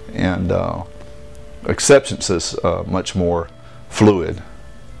 and acceptance is much more fluid.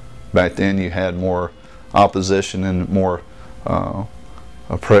 Back then you had more opposition and more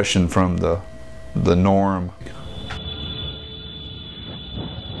oppression from the norm.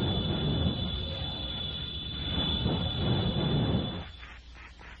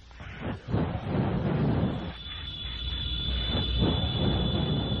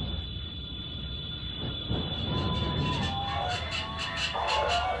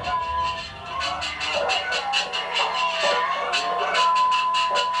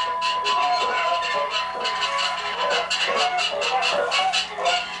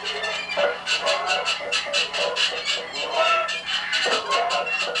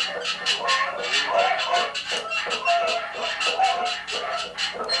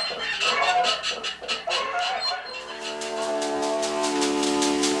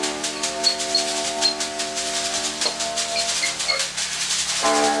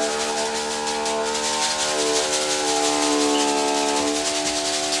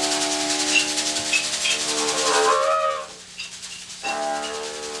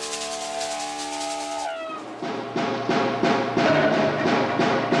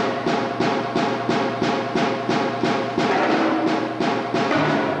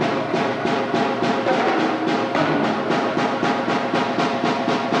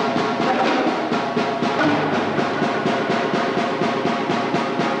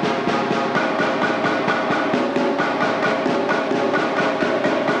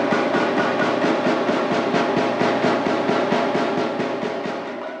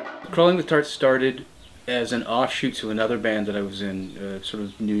 Crawling with Tarts started as an offshoot to another band that I was in, sort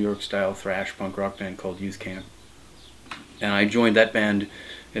of New York style thrash punk rock band called Youth Camp. And I joined that band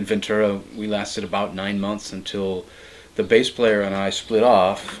in Ventura. We lasted about 9 months until the bass player and I split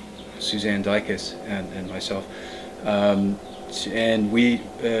off, Suzanne Dykes and myself. And we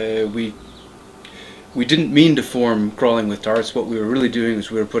didn't mean to form Crawling with Tarts. What we were really doing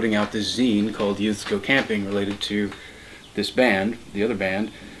was we were putting out this zine called Youths Go Camping related to this band, the other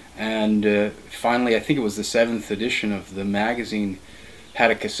band. And finally, I think it was the 7th edition of the magazine had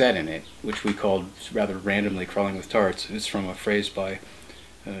a cassette in it, which we called rather randomly Crawling with Tarts. It's from a phrase by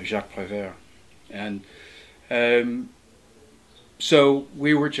Jacques Prévert. And so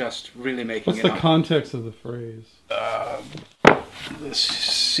we were just really making What's the context of the phrase? The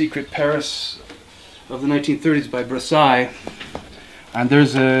Secret Paris of the 1930s by Brassai. And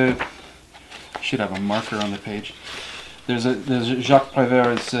there's a... I should have a marker on the page. There's Jacques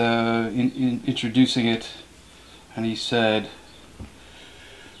Prévert is introducing it, and he said,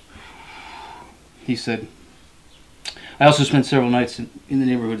 I also spent several nights in the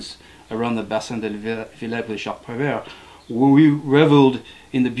neighborhoods around the Bassin de Villette with Jacques Prévert, where we reveled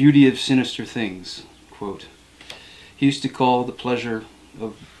in the beauty of sinister things. Quote, he used to call the pleasure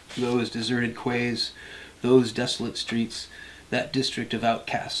of those deserted quays, those desolate streets, that district of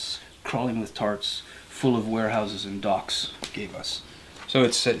outcasts, crawling with tarts, full of warehouses and docks, gave us. So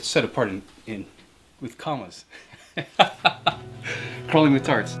it's set apart in with commas. Crawling with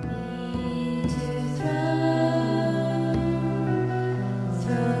tarts.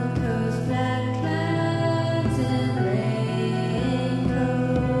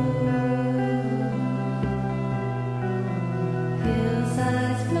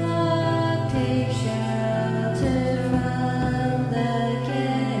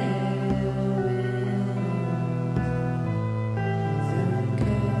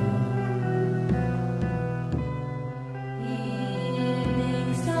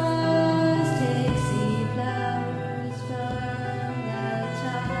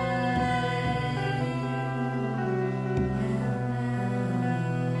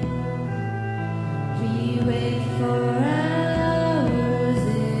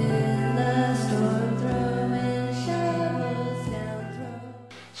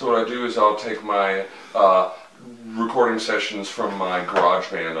 So what I do is I'll take my recording sessions from my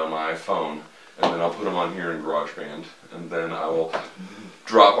GarageBand on my iPhone, and then I'll put them on here in GarageBand, and then I will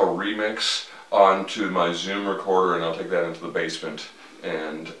drop a remix onto my Zoom recorder, and I'll take that into the basement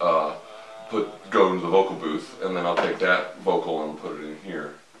and go into the vocal booth, and then I'll take that vocal and put it in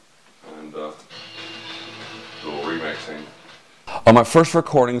here, and do a little remixing. My first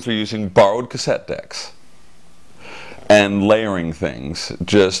recordings were using borrowed cassette decks and layering things,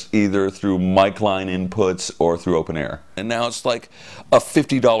 just either through mic line inputs or through open air. And now it's like a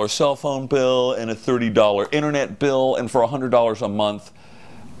 $50 cell phone bill and a $30 internet bill, and for $100 a month,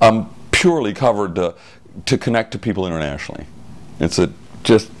 I'm purely covered to connect to people internationally. It's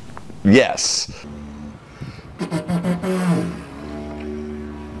just, yes.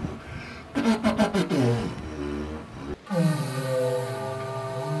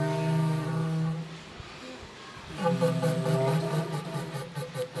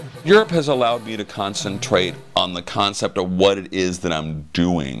 Europe has allowed me to concentrate on the concept of what it is that I'm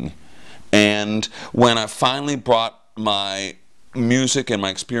doing. And when I finally brought my music and my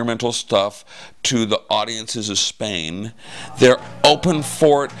experimental stuff to the audiences of Spain, they're open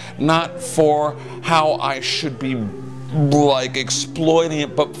for it, not for how I should be like exploiting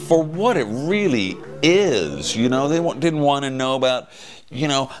it, but for what it really is. You know, they didn't want to know about, you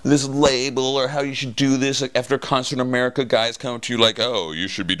know, this label or how you should do this. Like after Concert America, guys come to you like, oh, you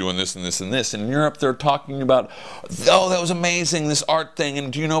should be doing this and this and this. In Europe, they're talking about, oh, that was amazing, this art thing,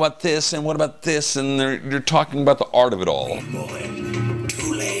 and do you know about this, and what about this? And they're talking about the art of it all.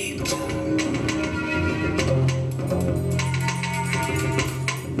 Too late.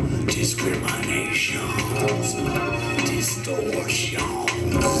 Discriminations, distortions,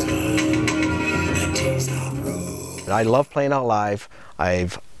 I love playing out live.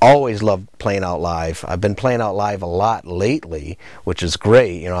 I've always loved playing out live. I've been playing out live a lot lately, which is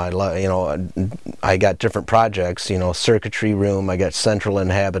great. You know, I love. You know, I got different projects. You know, Circuitry Room. I got Central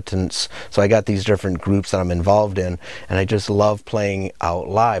Inhabitants. So I got these different groups that I'm involved in, and I just love playing out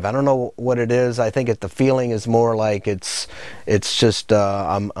live. I don't know what it is. I think the feeling is more like it's just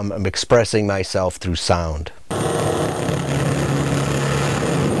I'm expressing myself through sound.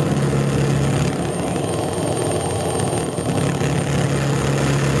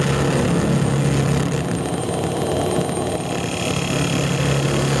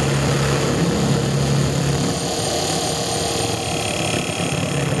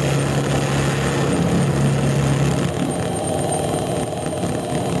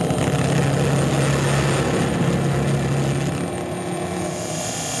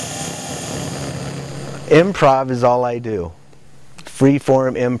 Improv is all I do.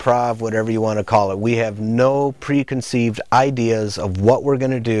 Freeform, improv, whatever you want to call it. We have no preconceived ideas of what we're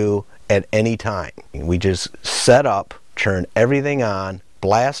going to do at any time. We just set up, turn everything on,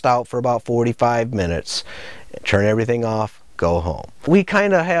 blast out for about 45 minutes, turn everything off, go home. We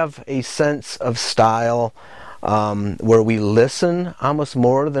kind of have a sense of style where we listen almost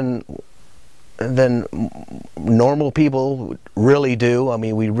more than normal people really do. I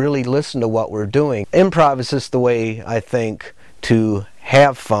mean, we really listen to what we're doing. Improv is just the way, I think, to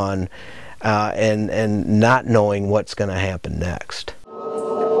have fun and not knowing what's going to happen next.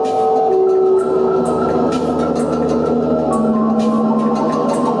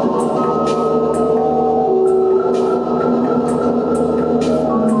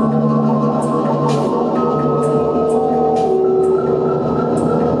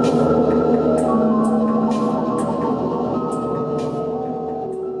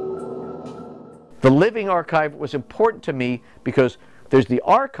 The living archive was important to me because there's the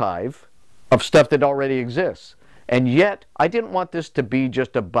archive of stuff that already exists. And yet, I didn't want this to be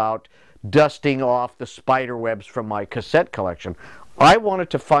just about dusting off the spider webs from my cassette collection. I wanted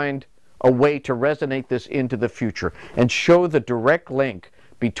to find a way to resonate this into the future and show the direct link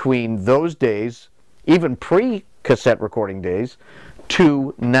between those days, even pre-cassette recording days,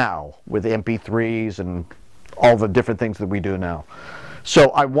 to now with MP3s and all the different things that we do now.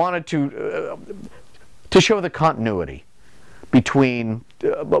 So I wanted to show the continuity between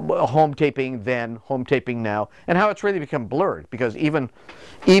home taping then, home taping now, and how it's really become blurred, because even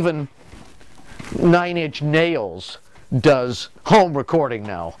Nine Inch Nails does home recording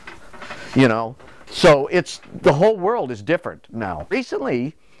now, you know. So the whole world is different now.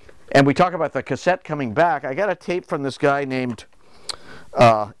 Recently, and we talk about the cassette coming back, I got a tape from this guy named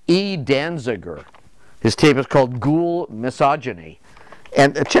E. Danziger. His tape is called Ghoul Misogyny.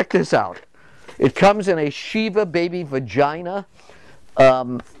 And check this out. It comes in a Shiva baby vagina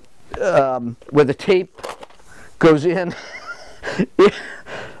where the tape goes in. And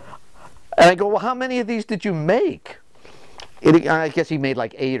I go, well, how many of these did you make? I guess he made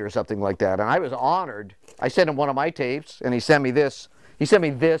like 8 or something like that. And I was honored. I sent him one of my tapes, and he sent me this. He sent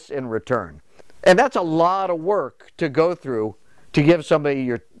me this in return. And that's a lot of work to go through to give somebody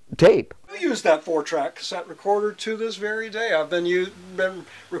your tape. I use that 4-track cassette recorder to this very day. I've been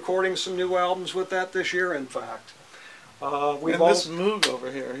recording some new albums with that this year, in fact. This Moog over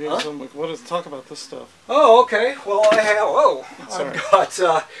here. Here's talk about this stuff. Oh, okay. Well, I've got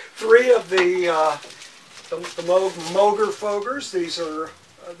 3 of the Moger Fogers.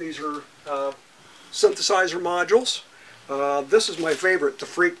 These are synthesizer modules. This is my favorite, the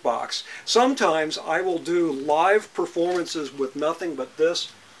Freak Box. Sometimes I will do live performances with nothing but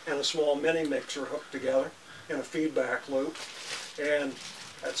this and a small mini mixer hooked together in a feedback loop, and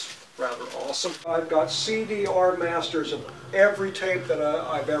that's rather awesome. I've got CDR masters of every tape that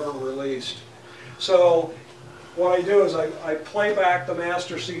I've ever released. So what I do is I play back the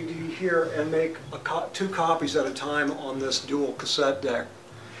master CD here and make 2 copies at a time on this dual cassette deck.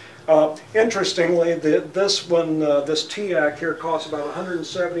 Interestingly, this TAC here costs about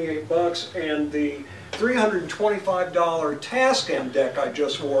 $178, and the $325 Tascam deck I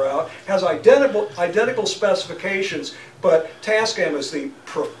just wore out has identical specifications, but Tascam is the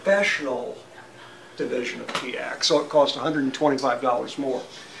professional division of TAC, so it costs $125 more.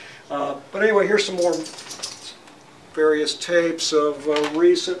 But anyway, here's some more various tapes of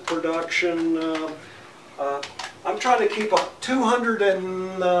recent production. I'm trying to keep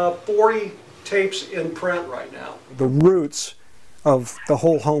 240 tapes in print right now. The roots of the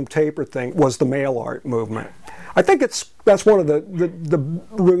whole home taper thing was the mail art movement. I think that's one of the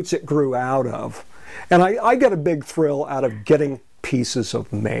roots it grew out of. And I get a big thrill out of getting pieces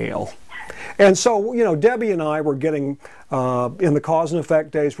of mail. And so, you know, Debbie and I were getting, in the Cause and Effect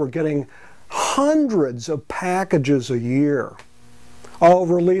days, we're getting hundreds of packages a year. I'll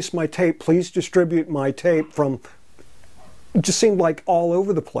release my tape, please distribute my tape from, it just seemed like all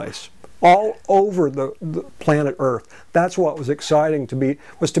over the place. All over the planet Earth. That's what was exciting to be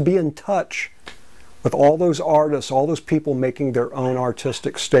in touch with all those artists, all those people making their own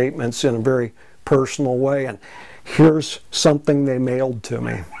artistic statements in a very personal way. And here's something they mailed to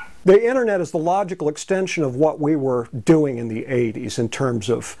me. The internet is the logical extension of what we were doing in the 80s in terms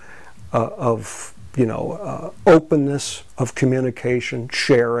of openness of communication,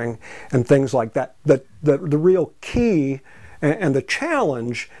 sharing, and things like that. The real key and the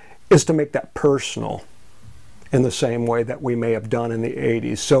challenge is to make that personal in the same way that we may have done in the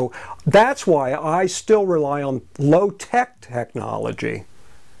 80s. So that's why I still rely on low-tech technology,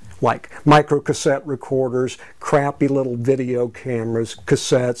 like microcassette recorders, crappy little video cameras,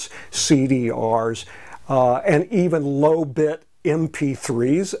 cassettes, CDRs. and even low-bit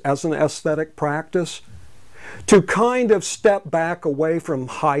MP3s as an aesthetic practice, to kind of step back away from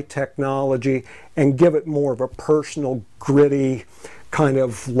high technology and give it more of a personal, gritty, kind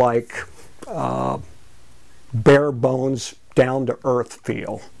of like bare bones, down-to-earth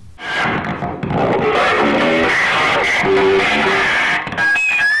feel.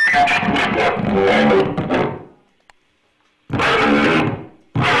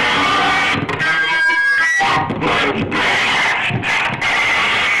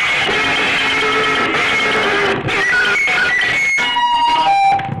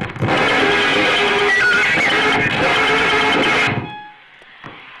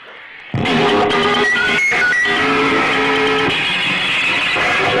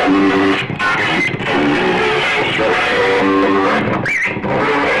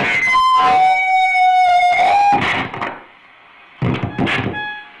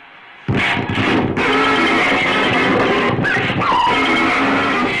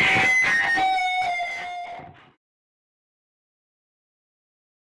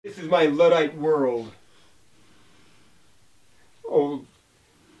 This is my Luddite world. Oh,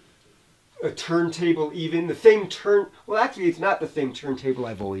 a turntable even. The same well, actually it's not the same turntable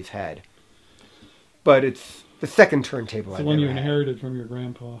I've always had. But it's the second turntable I've ever had. The one you inherited from your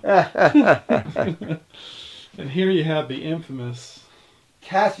grandpa. And here you have the infamous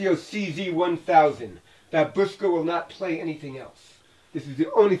Casio CZ1000. Babushka will not play anything else. This is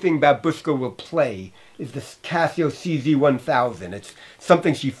the only thing Babushka will play, is the Casio CZ1000. It's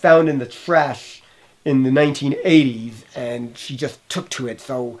something she found in the trash in the 1980s, and she just took to it,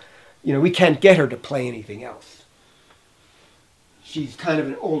 so, you know, we can't get her to play anything else. She's kind of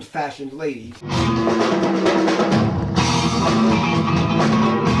an old-fashioned lady.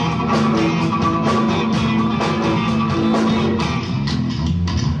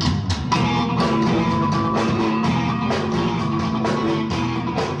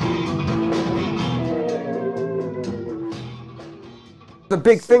 The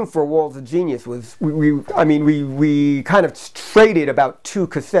big thing for Walls of Genius was we kind of traded about 2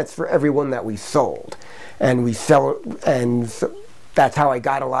 cassettes for every one that we sold, and so that's how I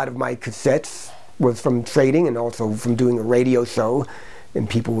got a lot of my cassettes, was from trading and also from doing a radio show, and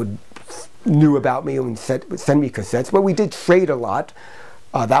people knew about me and would send me cassettes. But we did trade a lot.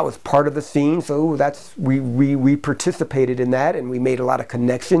 That was part of the scene, so we participated in that, and we made a lot of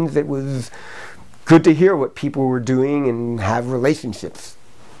connections. It was good to hear what people were doing and have relationships,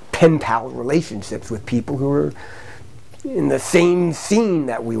 pen pal relationships with people who were in the same scene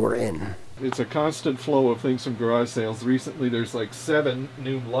that we were in. It's a constant flow of things from garage sales. Recently there's like 7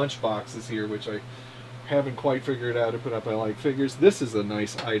 new lunch boxes here, which I haven't quite figured out how to put up. I like figures. This is a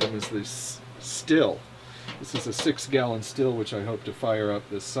nice item, is this still. This is a 6-gallon still, which I hope to fire up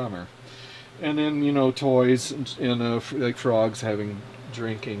this summer. And then, you know, toys and like frogs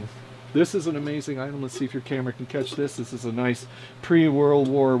drinking. This is an amazing item. Let's see if your camera can catch this. This is a nice pre-World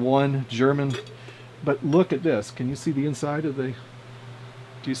War I German. But look at this. Can you see the inside of the...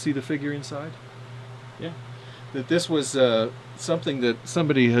 Do you see the figure inside? Yeah. That this was something that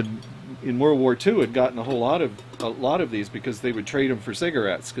somebody had, in World War II, had gotten a lot of these because they would trade them for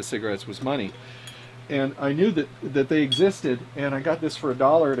cigarettes, because cigarettes was money. And I knew that they existed, and I got this for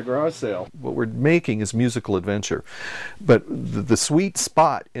 $1 at a garage sale. What we're making is musical adventure, but the sweet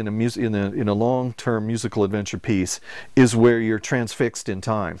spot in a long-term musical adventure piece is where you're transfixed in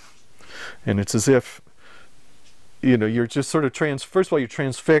time, and it's as if, you know, you're just sort of first of all, you're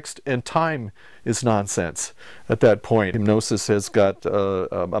transfixed, and time is nonsense at that point. Hypnosis has got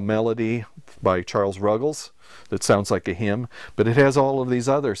a melody by Charles Ruggles that sounds like a hymn, but it has all of these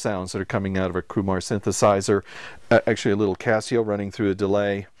other sounds that are coming out of a Kumar synthesizer, actually a little Casio running through a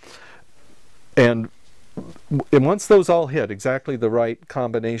delay. And once those all hit exactly the right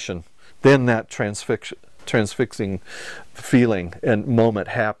combination, then that transfixing feeling and moment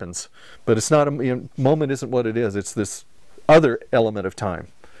happens. But it's not moment isn't what it is. It's this other element of time,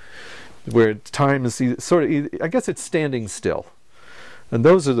 where time is sort of, I guess it's standing still. And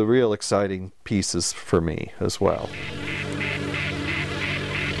those are the real exciting pieces for me as well.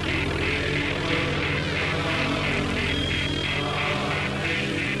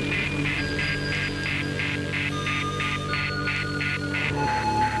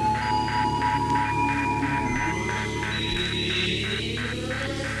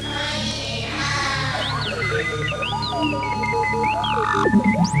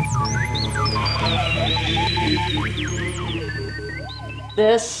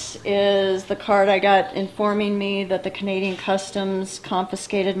 This is the card I got informing me that the Canadian Customs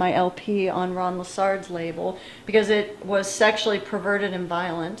confiscated my LP on Ron Lessard's label because it was sexually perverted and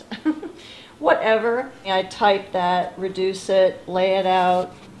violent. whatever. I type that, reduce it, lay it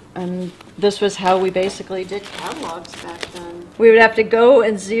out, and this was how we basically did catalogs back then. We would have to go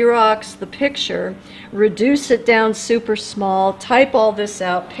and Xerox the picture, reduce it down super small, type all this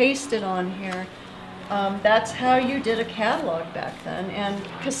out, paste it on here. That's how you did a catalog back then. And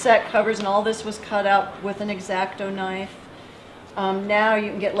cassette covers and all this was cut out with an X-Acto knife. Now you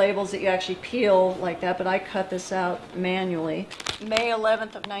can get labels that you actually peel like that, but I cut this out manually. May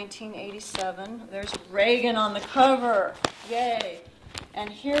 11th of 1987. There's Reagan on the cover. Yay. And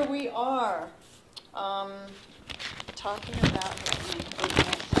here we are talking about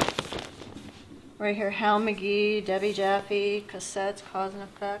right here, Hal McGee, Debbie Jaffe, Cassettes, Cause and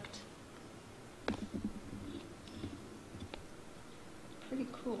Effect. Pretty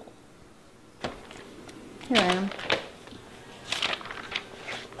cool. Here I am.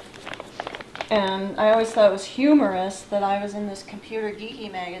 And I always thought it was humorous that I was in this computer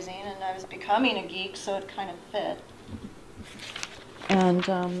geeky magazine and I was becoming a geek, so it kind of fit.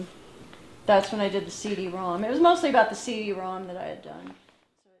 And that's when I did the CD-ROM. It was mostly about the CD-ROM that I had done.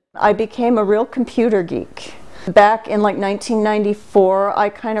 I became a real computer geek. Back in like 1994, I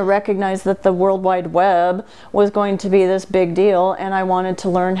kind of recognized that the World Wide Web was going to be this big deal, and I wanted to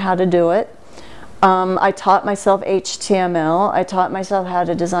learn how to do it. I taught myself HTML, I taught myself how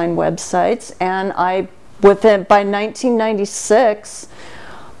to design websites, and by 1996,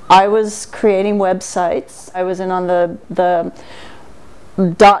 I was creating websites. I was in on the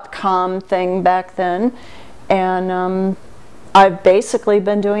 .com thing back then, and I've basically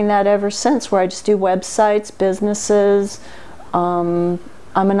been doing that ever since, where I just do websites, businesses. I'm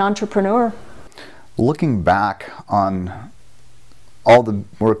an entrepreneur. Looking back on all the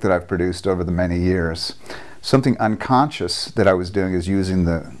work that I've produced over the many years, something unconscious that I was doing is using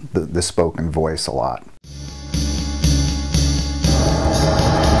the spoken voice a lot.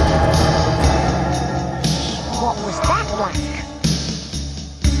 What was that like?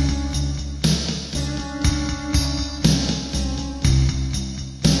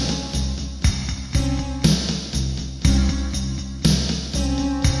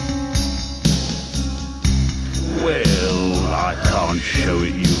 I can't show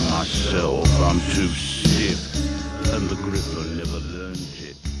it you myself, I'm too stiff, and the gripper never learned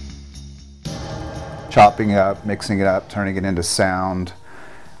it. Chopping it up, mixing it up, turning it into sound.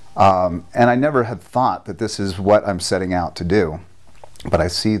 And I never had thought that this is what I'm setting out to do. But I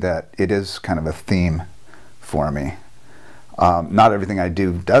see that it is kind of a theme for me. Not everything I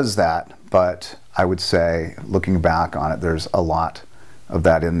do does that, but I would say, looking back on it, there's a lot of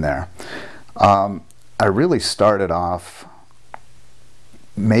that in there. I really started off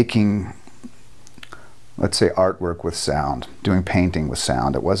making, let's say, artwork with sound, doing painting with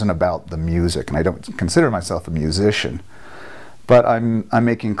sound. It wasn't about the music, and I don't consider myself a musician, but I'm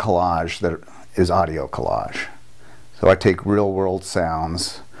making collage that is audio collage. So I take real world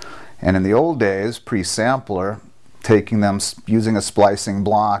sounds, and in the old days, pre-sampler, taking them, using a splicing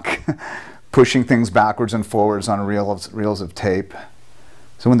block, pushing things backwards and forwards on reels of tape.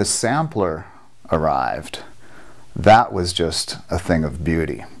 So when the sampler arrived, that was just a thing of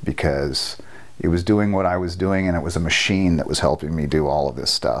beauty, because it was doing what I was doing, and it was a machine that was helping me do all of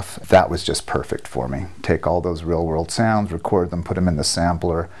this stuff. That was just perfect for me. Take all those real world sounds, record them, put them in the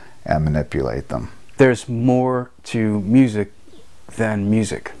sampler, and manipulate them. There's more to music than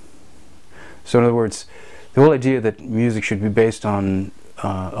music. So in other words, the whole idea that music should be based on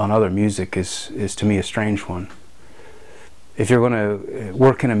other music is to me a strange one. If you're going to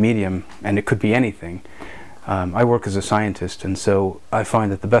work in a medium, and it could be anything, I work as a scientist, and so I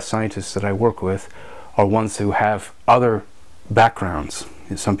find that the best scientists that I work with are ones who have other backgrounds.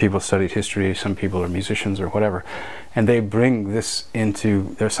 Some people studied history, some people are musicians or whatever, and they bring this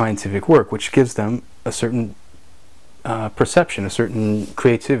into their scientific work, which gives them a certain perception, a certain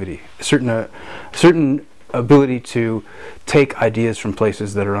creativity, a certain ability to take ideas from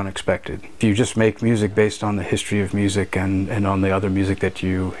places that are unexpected. If you just make music based on the history of music and on the other music that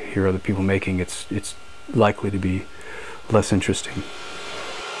you hear other people making, it's likely to be less interesting.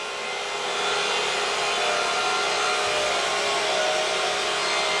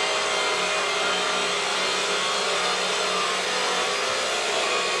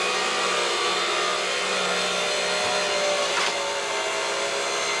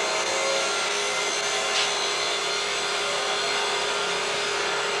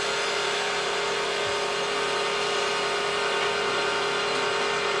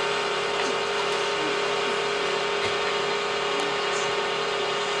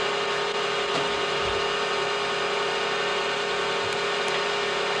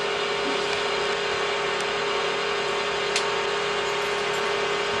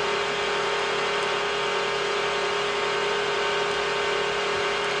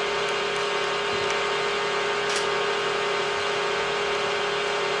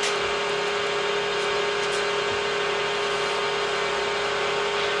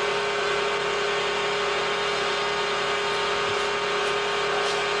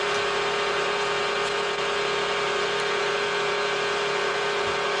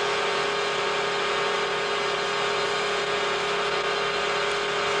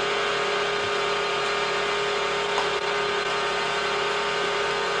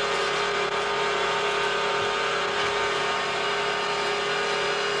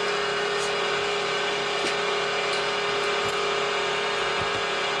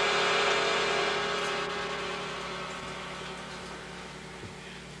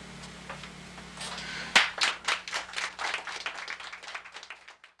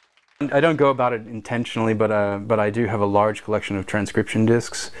 I don't go about it intentionally, but I do have a large collection of transcription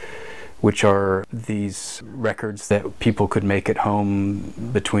discs, which are these records that people could make at home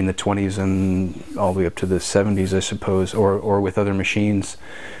between the 20s and all the way up to the 70s, I suppose, or with other machines.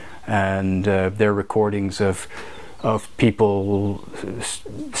 And they're recordings of people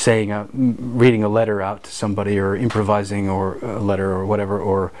reading a letter out to somebody, or improvising or a letter or whatever,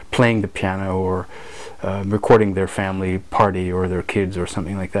 or playing the piano, or recording their family party or their kids or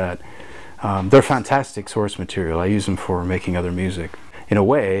something like that. They're fantastic source material. I use them for making other music. In a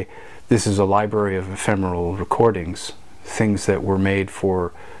way, this is a library of ephemeral recordings, things that were made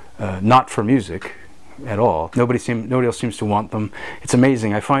for, not for music at all. Nobody else seems to want them. It's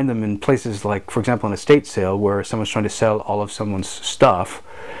amazing. I find them in places like, for example, an estate sale where someone's trying to sell all of someone's stuff,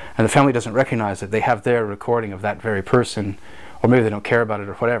 and the family doesn't recognize that they have their recording of that very person, or maybe they don't care about it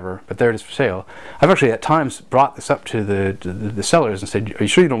or whatever, but there it is for sale. I've actually at times brought this up to the sellers and said, "Are you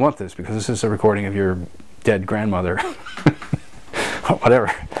sure you don't want this? Because this is a recording of your dead grandmother."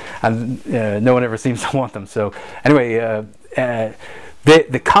 Whatever. And no one ever seems to want them. So anyway,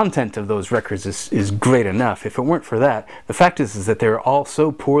 the content of those records is great enough. If it weren't for that, the fact is that they're all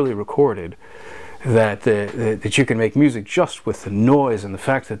so poorly recorded that that you can make music just with the noise, and the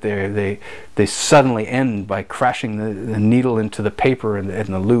fact that they suddenly end by crashing the needle into the paper and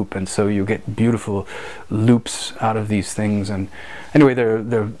the loop, and so you get beautiful loops out of these things. And anyway,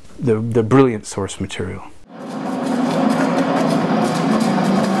 they're brilliant source material.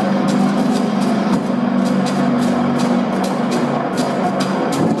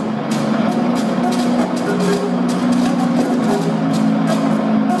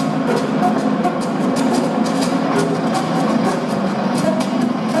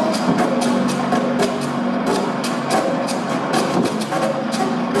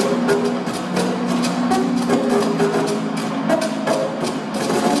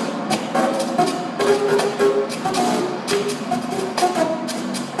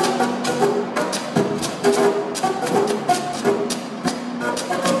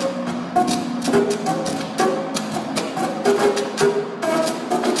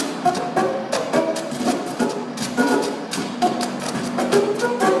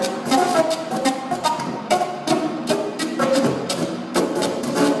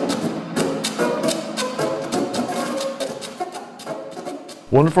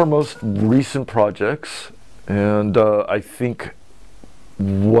 One of our most recent projects, and I think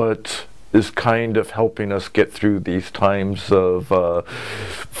what is kind of helping us get through these times of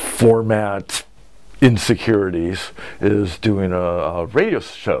format insecurities, is doing a radio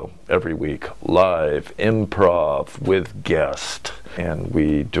show every week, live improv with guests. And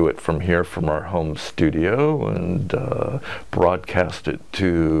we do it from here, from our home studio, and broadcast it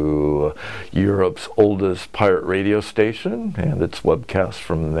to Europe's oldest pirate radio station, and it's webcast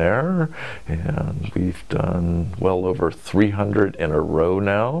from there. And we've done well over 300 in a row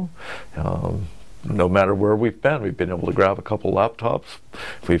now. No matter where we've been able to grab a couple laptops.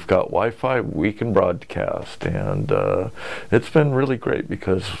 If we've got Wi-Fi, we can broadcast, and it's been really great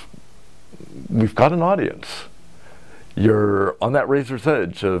because we've got an audience. You're on that razor's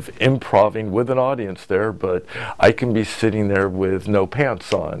edge of improving with an audience there, but I can be sitting there with no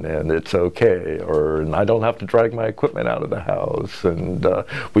pants on and it's okay, and I don't have to drag my equipment out of the house, and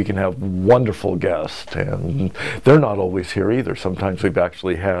we can have wonderful guests, and they're not always here either. Sometimes we've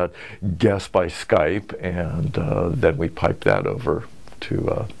actually had guests by Skype, and then we pipe that over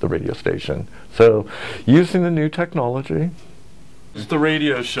to the radio station. So using the new technology. It's the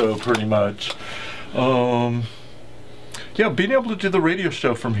radio show pretty much. Yeah, being able to do the radio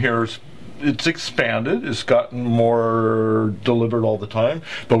show from here, it's expanded, it's gotten more delivered all the time,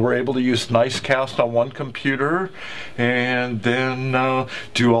 but we're able to use Nicecast on one computer, and then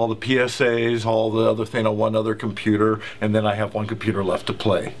do all the PSAs, all the other thing on one other computer, and then I have one computer left to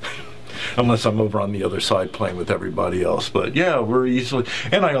play. Unless I'm over on the other side playing with everybody else. But yeah, we're easily,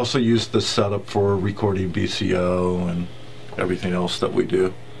 and I also use the setup for recording VCO and everything else that we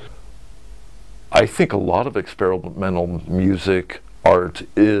do. I think a lot of experimental music art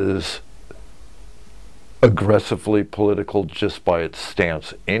is aggressively political just by its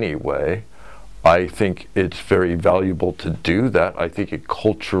stance anyway. I think it's very valuable to do that. I think it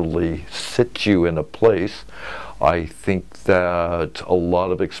culturally sits you in a place. I think that a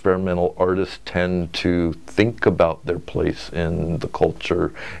lot of experimental artists tend to think about their place in the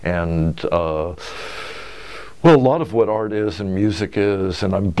culture, and well, a lot of what art is and music is,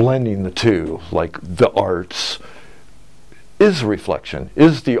 and I'm blending the two, like the arts, is reflection,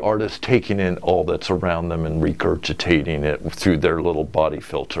 is the artist taking in all that's around them and regurgitating it through their little body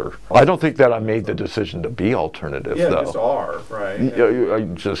filter. I don't think that I made the decision to be alternative, Yeah, though. just are, right? Yeah, I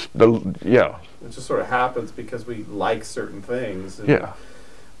just, yeah. It just sort of happens because we like certain things. And yeah.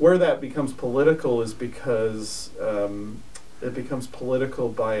 Where that becomes political is because it becomes political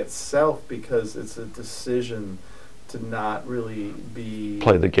by itself because it's a decision to not really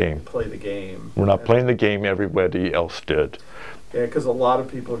Play the game. Play the game. We're not playing the game everybody else did. Yeah, because a lot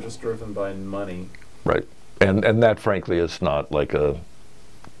of people are just driven by money. Right. And that, frankly, is not like a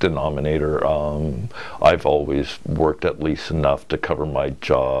denominator. I've always worked at least enough to cover my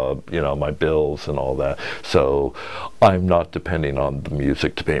job, you know, my bills and all that. So I'm not depending on the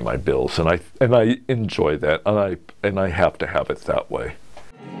music to pay my bills, and I enjoy that, and I have to have it that way.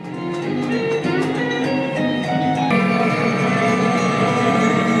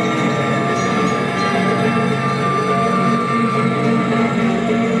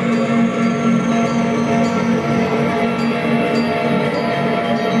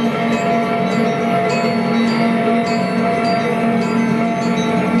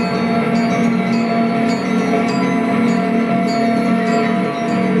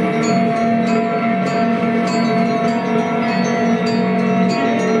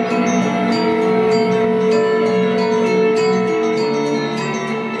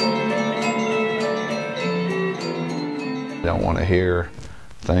 Don't want to hear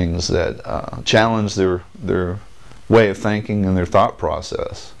things that challenge their way of thinking and their thought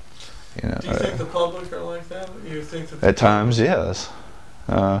process. You know, do you think the public are like that? You think that at times, yes,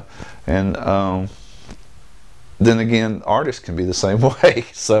 and then again, artists can be the same way.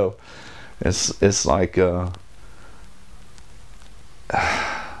 So it's like. So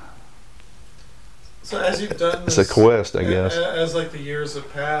as you've done this, it's a quest, I guess. As like the years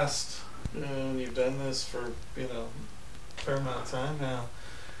have passed, and you've done this for, you know, a fair amount of time now.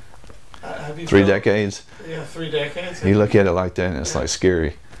 Have you 3 felt, decades. Yeah, 3 decades. You look at it like that, and it's like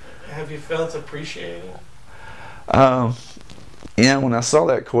scary. Have you felt appreciated? Yeah, when I saw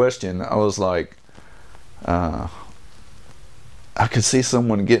that question, I was like, I could see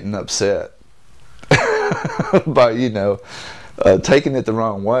someone getting upset by, you know, taking it the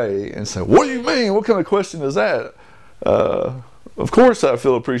wrong way and saying, "What do you mean? What kind of question is that?" Of course, I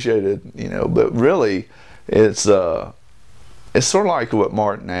feel appreciated, you know, but really, it's sort of like what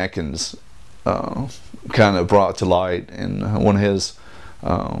Martin Atkins kind of brought to light in one of his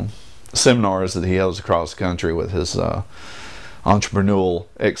seminars that he holds across the country with his entrepreneurial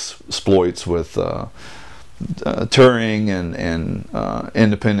exploits with touring and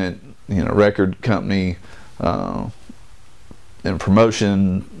independent, you know, record company and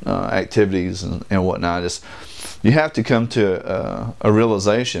promotion activities and whatnot. Is you have to come to a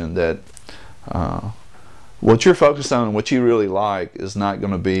realization that what you're focused on and what you really like is not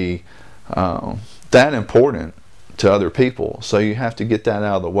going to be that important to other people. So you have to get that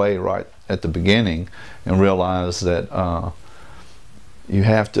out of the way right at the beginning and realize that you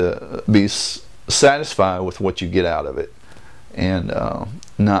have to be satisfied with what you get out of it and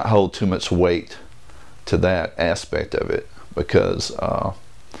not hold too much weight to that aspect of it, because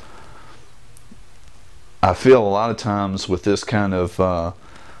I feel a lot of times with this kind of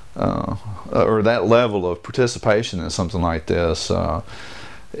or that level of participation in something like this,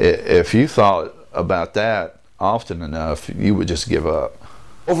 if you thought about that often enough, you would just give up.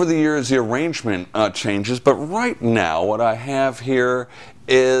 Over the years, the arrangement changes, but right now what I have here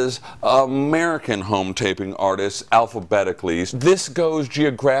is American home taping artists alphabetically. This goes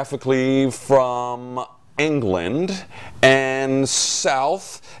geographically from England and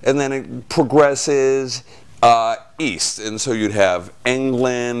south, and then it progresses east, and so you'd have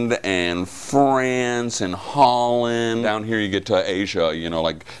England and France and Holland. Down here you get to Asia, you know,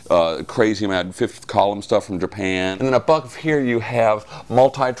 like crazy mad fifth column stuff from Japan. And then above here you have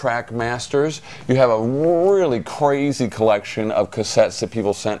multi-track masters. You have a really crazy collection of cassettes that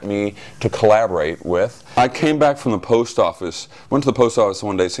people sent me to collaborate with. I came back from the post office, went to the post office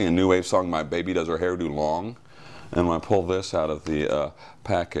one day singing a new wave song, My Baby Does Her Hairdo Long, and when I pull this out of the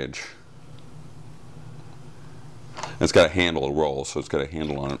package, it's got a handle, a roll, so it's got a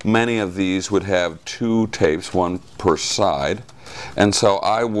handle on it. Many of these would have 2 tapes, 1 per side, and so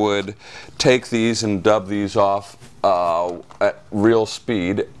I would take these and dub these off at real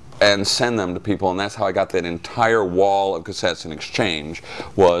speed and send them to people, and that's how I got that entire wall of cassettes in exchange,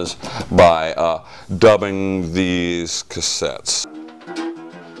 was by dubbing these cassettes.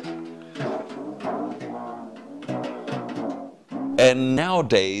 And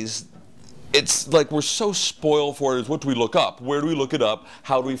nowadays, it's like we're so spoiled for it. What do we look up? Where do we look it up?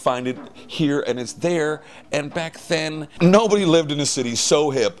 How do we find it here? And it's there. And back then, nobody lived in a city so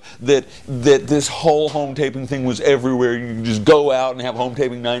hip that this whole home taping thing was everywhere. You could just go out and have home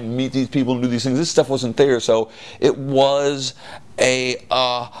taping night and meet these people and do these things. This stuff wasn't there, so it was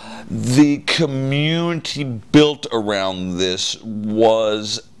the community built around this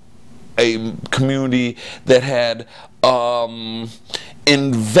was a community that had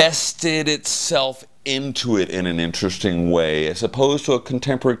invested itself into it in an interesting way, as opposed to a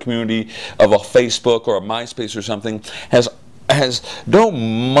contemporary community of a Facebook or a MySpace or something, has no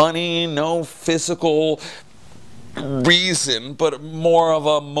money, no physical reason, but more of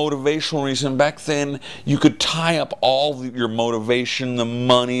a motivational reason. Back then, you could tie up all your motivation, the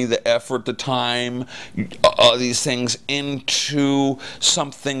money, the effort, the time, these things into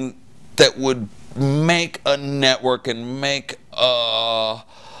something that would make a network and make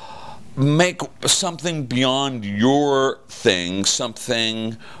something beyond your thing,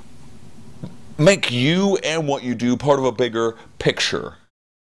 something, make you and what you do part of a bigger picture.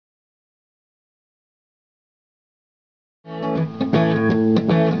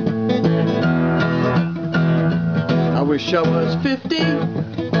 I wish I was 50,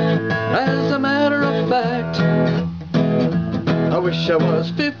 as a matter of fact. I wish I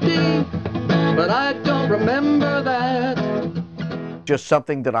was 50, but I don't remember that. Just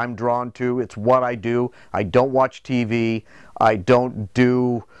something that I'm drawn to. It's what I do. I don't watch TV. I don't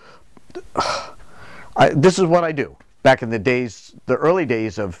do... this is what I do. Back in the days, the early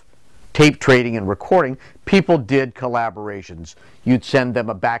days of tape trading and recording, people did collaborations. You'd send them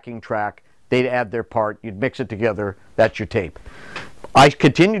a backing track, they'd add their part, you'd mix it together, that's your tape. I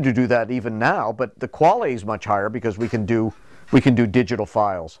continue to do that even now, but the quality is much higher because we can do digital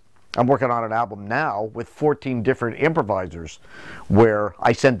files. I'm working on an album now with 14 different improvisers where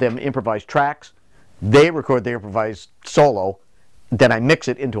I send them improvised tracks, they record the improvised solo, then I mix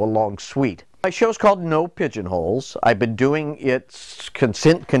it into a long suite. My show's called No Pigeonholes. I've been doing it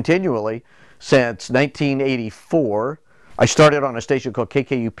continually since 1984. I started on a station called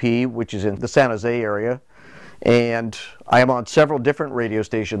KKUP, which is in the San Jose area, and I am on several different radio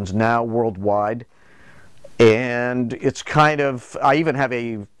stations now worldwide. And it's kind of, I even have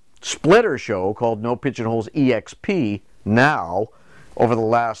a splitter show called No Pigeonholes EXP now, over the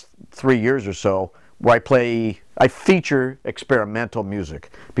last 3 years or so, where I feature experimental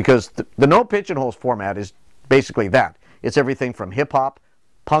music, because the No Pigeonholes format is basically that. It's everything from hip-hop,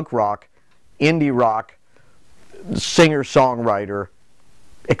 punk rock, indie rock, singer-songwriter,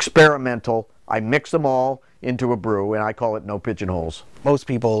 experimental. I mix them all into a brew, and I call it No Pigeonholes. Most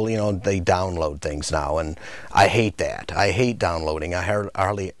people, you know, they download things now, and I hate that. I hate downloading. I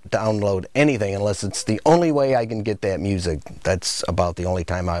hardly download anything unless it's the only way I can get that music. That's about the only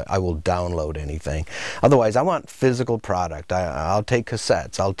time I will download anything. Otherwise, I want physical product. I'll take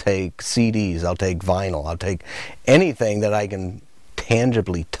cassettes, I'll take CDs, I'll take vinyl, I'll take anything that I can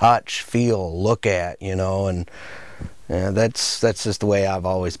tangibly touch, feel, look at, you know, and that's just the way I've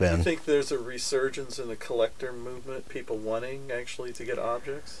always been. Do you think there's a resurgence in the collector movement, people wanting actually to get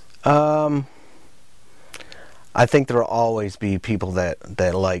objects? I think there will always be people that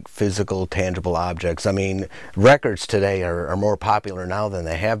like physical, tangible objects. I mean, records today are more popular now than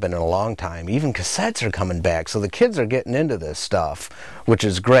they have been in a long time. Even cassettes are coming back, so the kids are getting into this stuff, which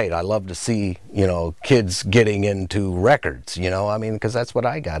is great. I love to see, you know, kids getting into records, you know, I mean, because that's what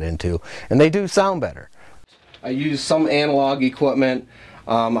I got into, and they do sound better. I use some analog equipment.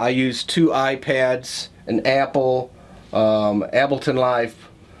 I use 2 iPads, an Apple, Ableton Live.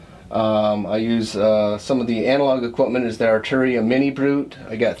 I use some of the analog equipment is the Arturia Mini Brute.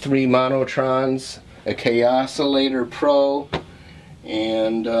 I got 3 Monotrons, a Chaosilator Pro,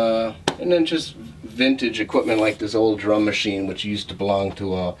 and then just vintage equipment like this old drum machine, which used to belong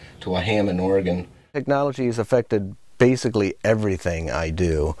to a Hammond organ. Technology has affected basically everything I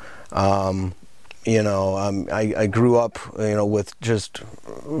do. You know, I grew up, you know, with just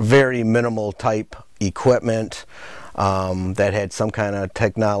very minimal type equipment that had some kind of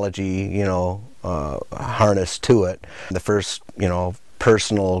technology, you know, harness to it. The first, you know,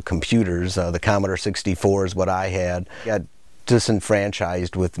 personal computers, the Commodore 64 is what I had. Got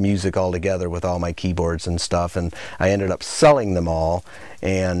disenfranchised with music altogether with all my keyboards and stuff, and I ended up selling them all,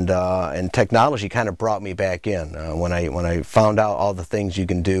 and technology kind of brought me back in when I found out all the things you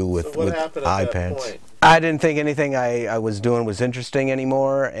can do with iPads. I didn't think anything I was doing was interesting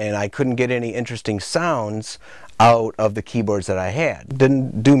anymore, and I couldn't get any interesting sounds out of the keyboards that I had.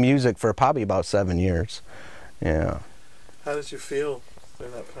 Didn't do music for probably about 7 years. Yeah. How did you feel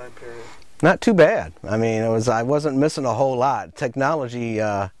during that time period? Not too bad. I mean, I wasn't missing a whole lot. Technology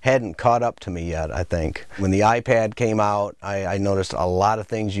hadn't caught up to me yet, I think. When the iPad came out, I noticed a lot of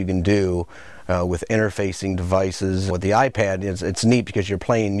things you can do with interfacing devices. With the iPad, it's neat because you're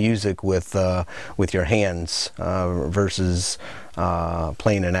playing music with your hands versus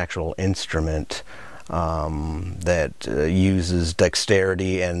playing an actual instrument that uses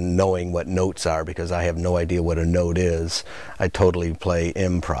dexterity and knowing what notes are, because I have no idea what a note is. I totally play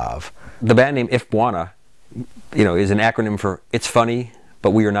improv. The band name If Wanna, is an acronym for It's Funny, but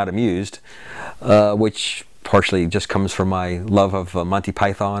We Are Not Amused, which partially just comes from my love of Monty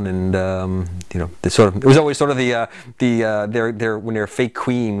Python, and it was always sort of when their fake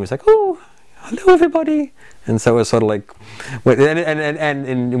queen was like, oh, hello everybody, and so it was sort of like,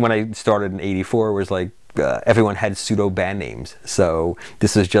 and when I started in '84, it was like everyone had pseudo band names. So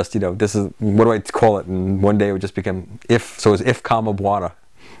this is just this is, what do I call it? And one day it would just become If. So it was If, Wanna.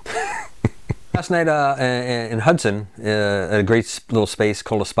 Last night in Hudson, at a great little space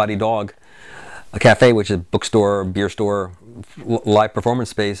called a Spotty Dog, a cafe, which is a bookstore, beer store, live performance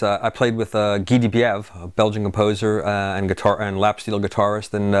space. I played with Guy Debiev, a Belgian composer and lap steel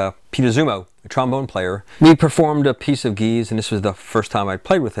guitarist, and Peter Zumo, a trombone player. We performed a piece of Guy's, and this was the first time I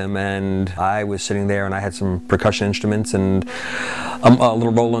played with him, and I was sitting there and I had some percussion instruments and a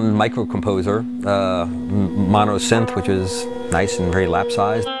little Roland micro composer, mono synth, which was nice and very lap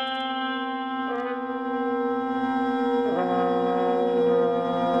sized.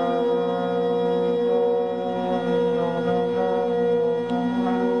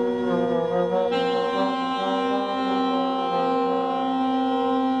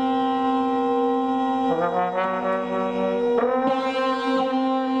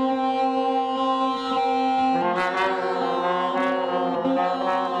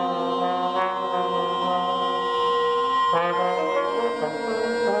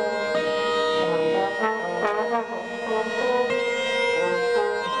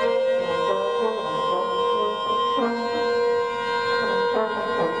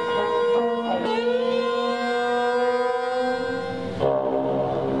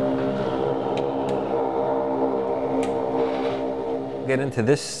 Get into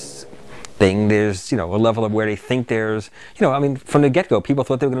this thing, there's a level of where they think there's I mean, from the get-go people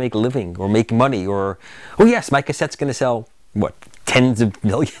thought they were going to make a living or make money, or oh yes, my cassette's going to sell what, tens of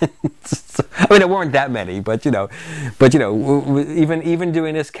millions. I mean, there weren't that many, but even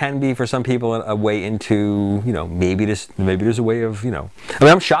doing this can be for some people a way into maybe there's a way of I mean,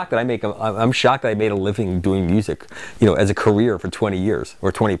 I'm shocked that I made a living doing music as a career for 20 years or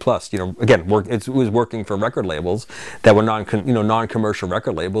 20 plus. Again, it was working for record labels that were non-commercial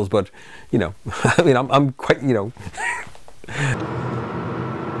record labels, but I mean, I'm quite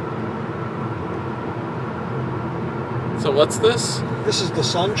So what's this? This is the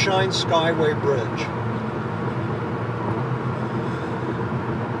Sunshine Skyway Bridge.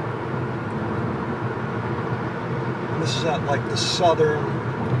 This is at like the southern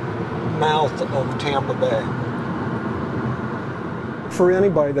mouth of Tampa Bay. For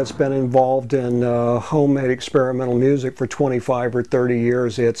anybody that's been involved in homemade experimental music for 25 or 30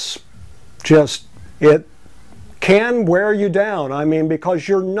 years, it can wear you down. I mean, because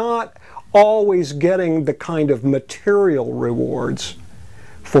you're not always getting the kind of material rewards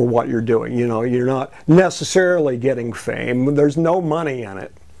for what you're doing. You're not necessarily getting fame. There's no money in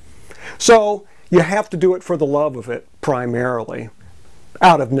it. So you have to do it for the love of it primarily,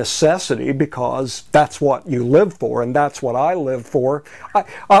 out of necessity, because that's what you live for, and that's what I live for.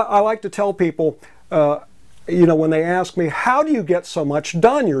 I like to tell people, when they ask me, how do you get so much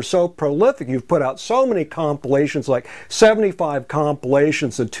done? You're so prolific. You've put out so many compilations, like 75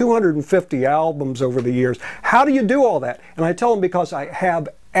 compilations and 250 albums over the years. How do you do all that? And I tell them, because I have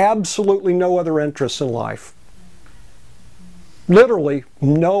absolutely no other interests in life. Literally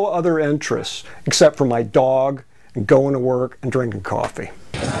no other interests except for my dog and going to work and drinking coffee.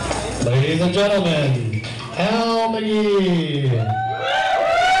 Ladies and gentlemen, Al McGee.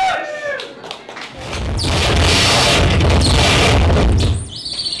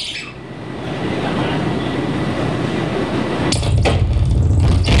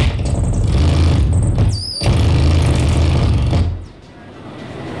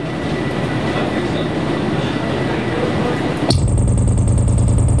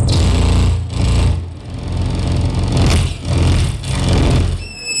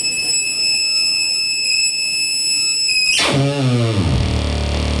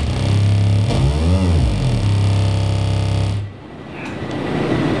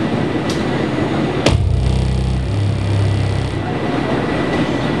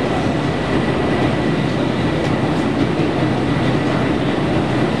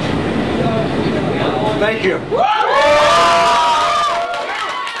 Thank you.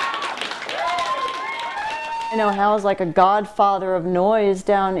 I know Hal's like a godfather of noise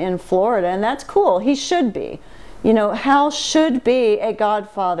down in Florida, and that's cool. He should be. You know, Hal should be a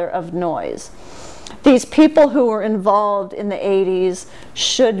godfather of noise. These people who were involved in the 80s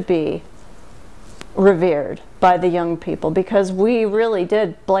should be revered by the young people, because we really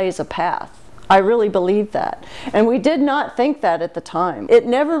did blaze a path. I really believe that. And we did not think that at the time. It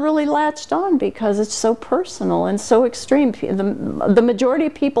never really latched on because it's so personal and so extreme. The majority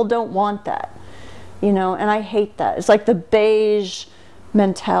of people don't want that. You know, and I hate that. It's like the beige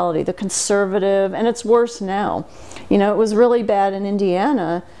mentality, the conservative, and it's worse now. You know, it was really bad in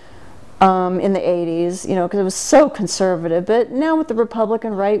Indiana in the 80s, you know, because it was so conservative. But now with the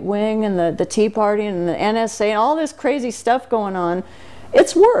Republican right wing and the Tea Party and the NSA and all this crazy stuff going on,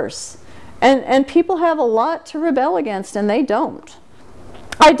 it's worse. And people have a lot to rebel against, and they don't.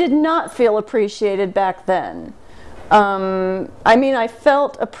 I did not feel appreciated back then. I mean, I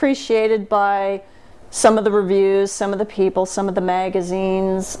felt appreciated by some of the reviews, some of the people, some of the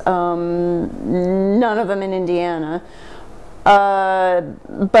magazines, none of them in Indiana.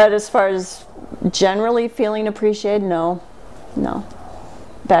 But as far as generally feeling appreciated, no.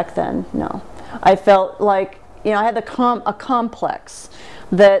 Back then, no. I felt like, you know, I had a complex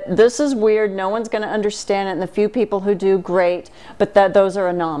that this is weird, no one's going to understand it, and the few people who do, great, but that those are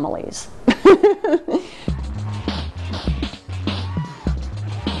anomalies.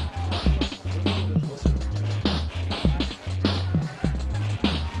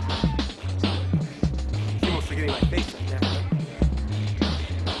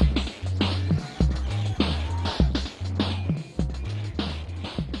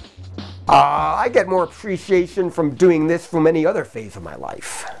 I get more appreciation from doing this from any other phase of my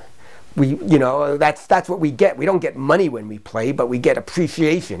life. You know, that's what we get. We don't get money when we play, but we get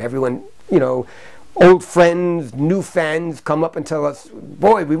appreciation. Everyone, you know, old friends, new fans come up and tell us,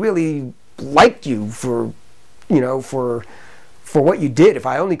 boy, we really liked you for, you know, for what you did. If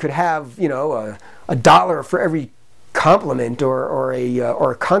I only could have, you know, $1 for every compliment or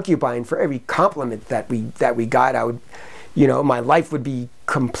a concubine for every compliment that we got, I would, you know, my life would be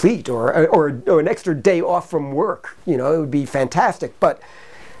complete, or an extra day off from work. You know, it would be fantastic. But,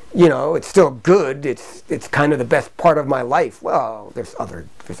 you know, it's still good. It's kind of the best part of my life. Well, there's a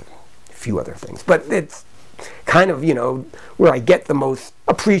few other things, but it's kind of, you know, where I get the most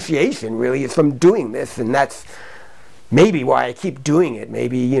appreciation really is from doing this, and that's maybe why I keep doing it.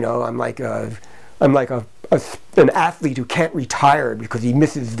 Maybe, you know, I'm like an athlete who can't retire because he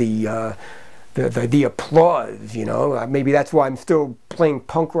misses the applause, you know. Maybe that's why I'm still playing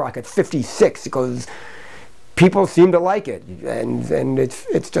punk rock at 56, because people seem to like it, and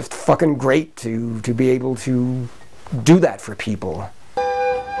it's just fucking great to be able to do that for people.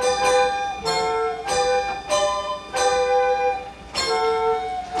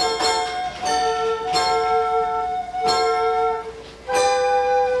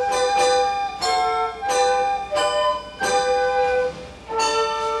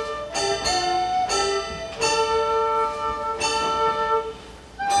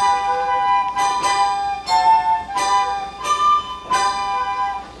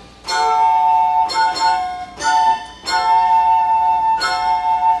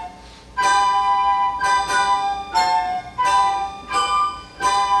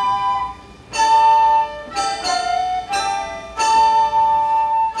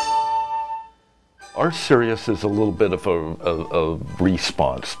 Our Sirius is a little bit of a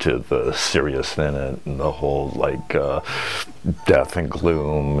response to the Sirius in it, and the whole like death and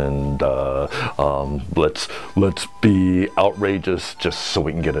gloom, and let's be outrageous just so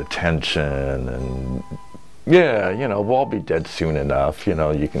we can get attention, and yeah, you know, we'll all be dead soon enough. You know,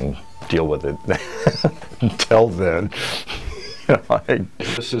 you can deal with it until then.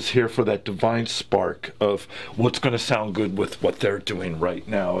 This is here for that divine spark of what's going to sound good with what they're doing right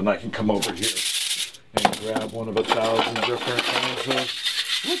now, and I can come over here and grab one of 1,000 different kinds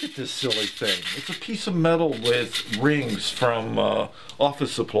of... Look at this silly thing. It's a piece of metal with rings from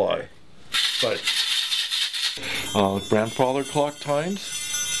Office Supply. But grandfather clock times.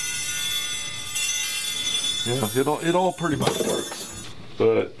 Yeah, it all pretty much works.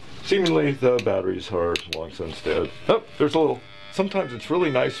 But seemingly the batteries are long since dead. Oh, there's a little... Sometimes it's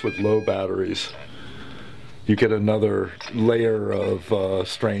really nice with low batteries. You get another layer of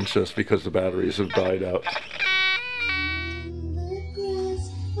strangeness because the batteries have died out.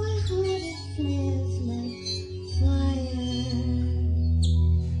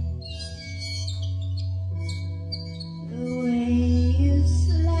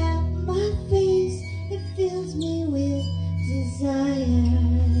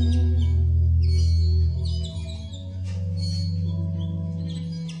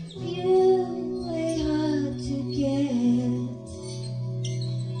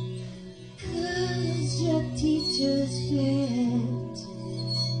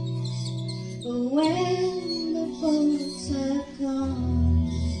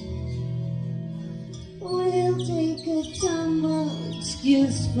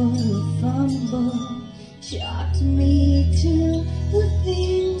 takes me to the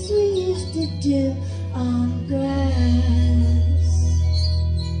things we used to do on grass.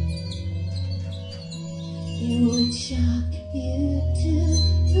 It would shock you to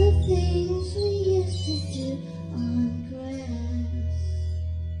the things we used to do on grass.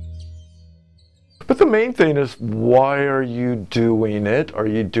 But the main thing is, why are you doing it? Are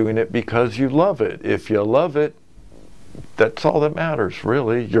you doing it because you love it? If you love it, that's all that matters,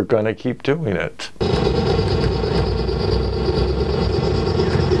 really. You're going to keep doing it.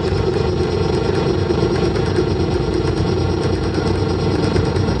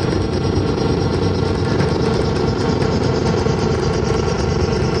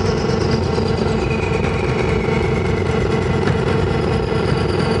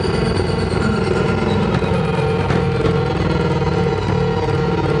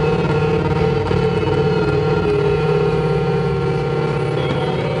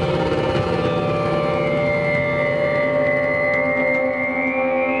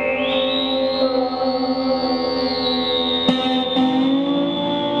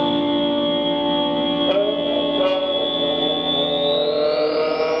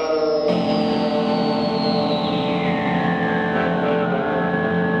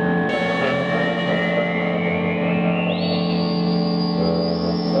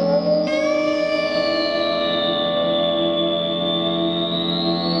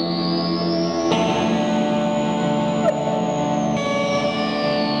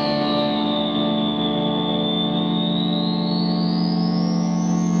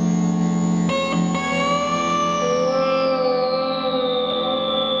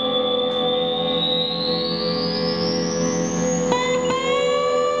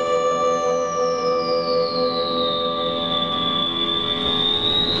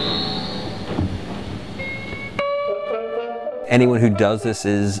 Anyone who does this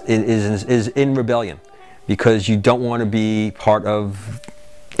is in rebellion, because you don't want to be part of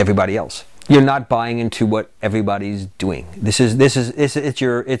everybody else. You're not buying into what everybody's doing. It's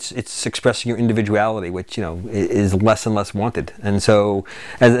expressing your individuality, which, you know, is less and less wanted. And so,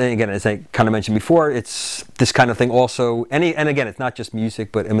 as I kind of mentioned before, it's this kind of thing also. And again, it's not just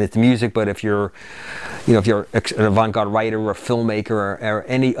music, but I mean, it's music. But if you're, you know, if you're an avant-garde writer or a filmmaker or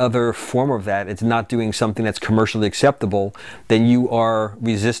any other form of that, it's not doing something that's commercially acceptable, then you are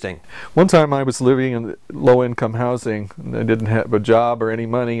resisting. One time I was living in low-income housing, and I didn't have a job or any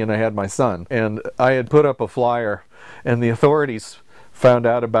money, and I had my son. And I had put up a flyer, and the authorities found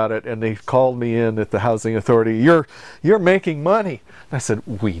out about it, and they called me in at the housing authority. You're making money. I said,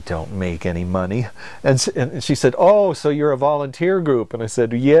 we don't make any money. And she said, oh, so you're a volunteer group? And I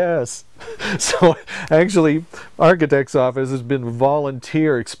said, yes. So actually, Architect's Office has been a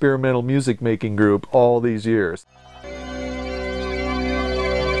volunteer experimental music making group all these years.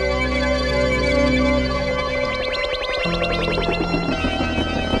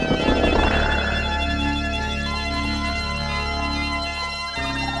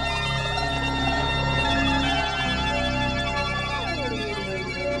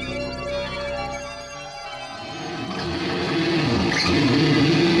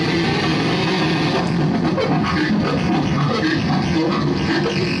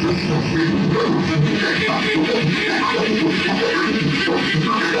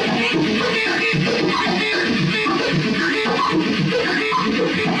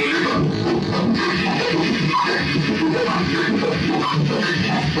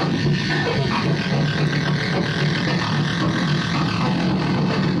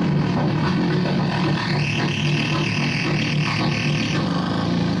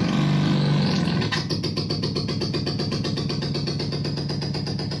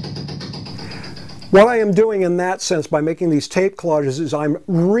 What I am doing in that sense by making these tape collages is I'm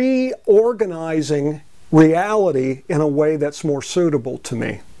reorganizing reality in a way that's more suitable to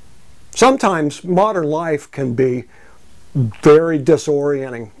me. Sometimes modern life can be very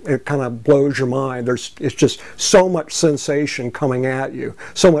disorienting. It kind of blows your mind. It's just so much sensation coming at you,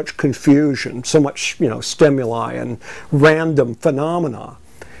 so much confusion, so much, you know, stimuli and random phenomena.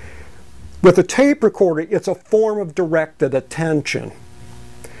 With a tape recorder, it's a form of directed attention.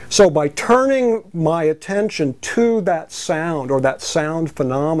 So by turning my attention to that sound or that sound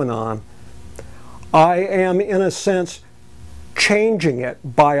phenomenon, I am, in a sense, changing it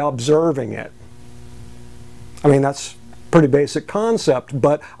by observing it. I mean, that's a pretty basic concept,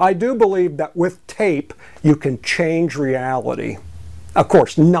 but I do believe that with tape, you can change reality. Of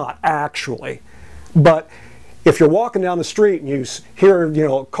course, not actually, but if you're walking down the street and you hear, you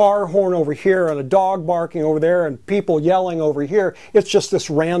know, a car horn over here and a dog barking over there and people yelling over here, it's just this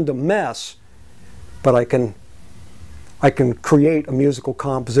random mess. But I can I can create a musical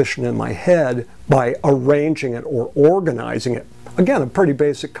composition in my head by arranging it or organizing it. Again, a pretty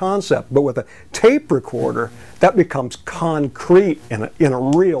basic concept, but with a tape recorder, that becomes concrete in a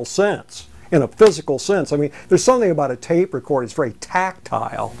real sense, in a physical sense. I mean, there's something about a tape recorder, it's very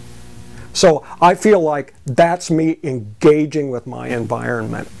tactile. So I feel like that's me engaging with my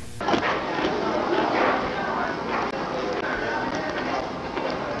environment.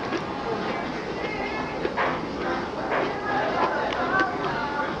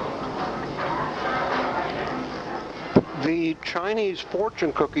 The Chinese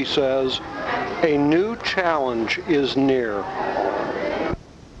fortune cookie says, a new challenge is near.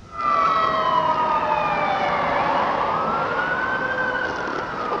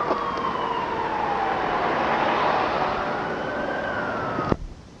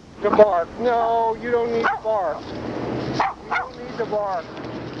 The bark. No, you don't need the bark. You don't need the bark.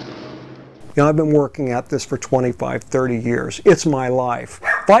 You know, I've been working at this for 25, 30 years. It's my life.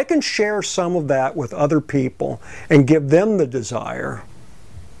 If I can share some of that with other people and give them the desire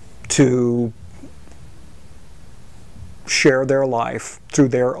to share their life through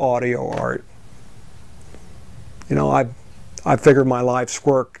their audio art, you know, I figured my life's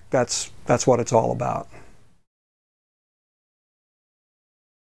work, that's what it's all about.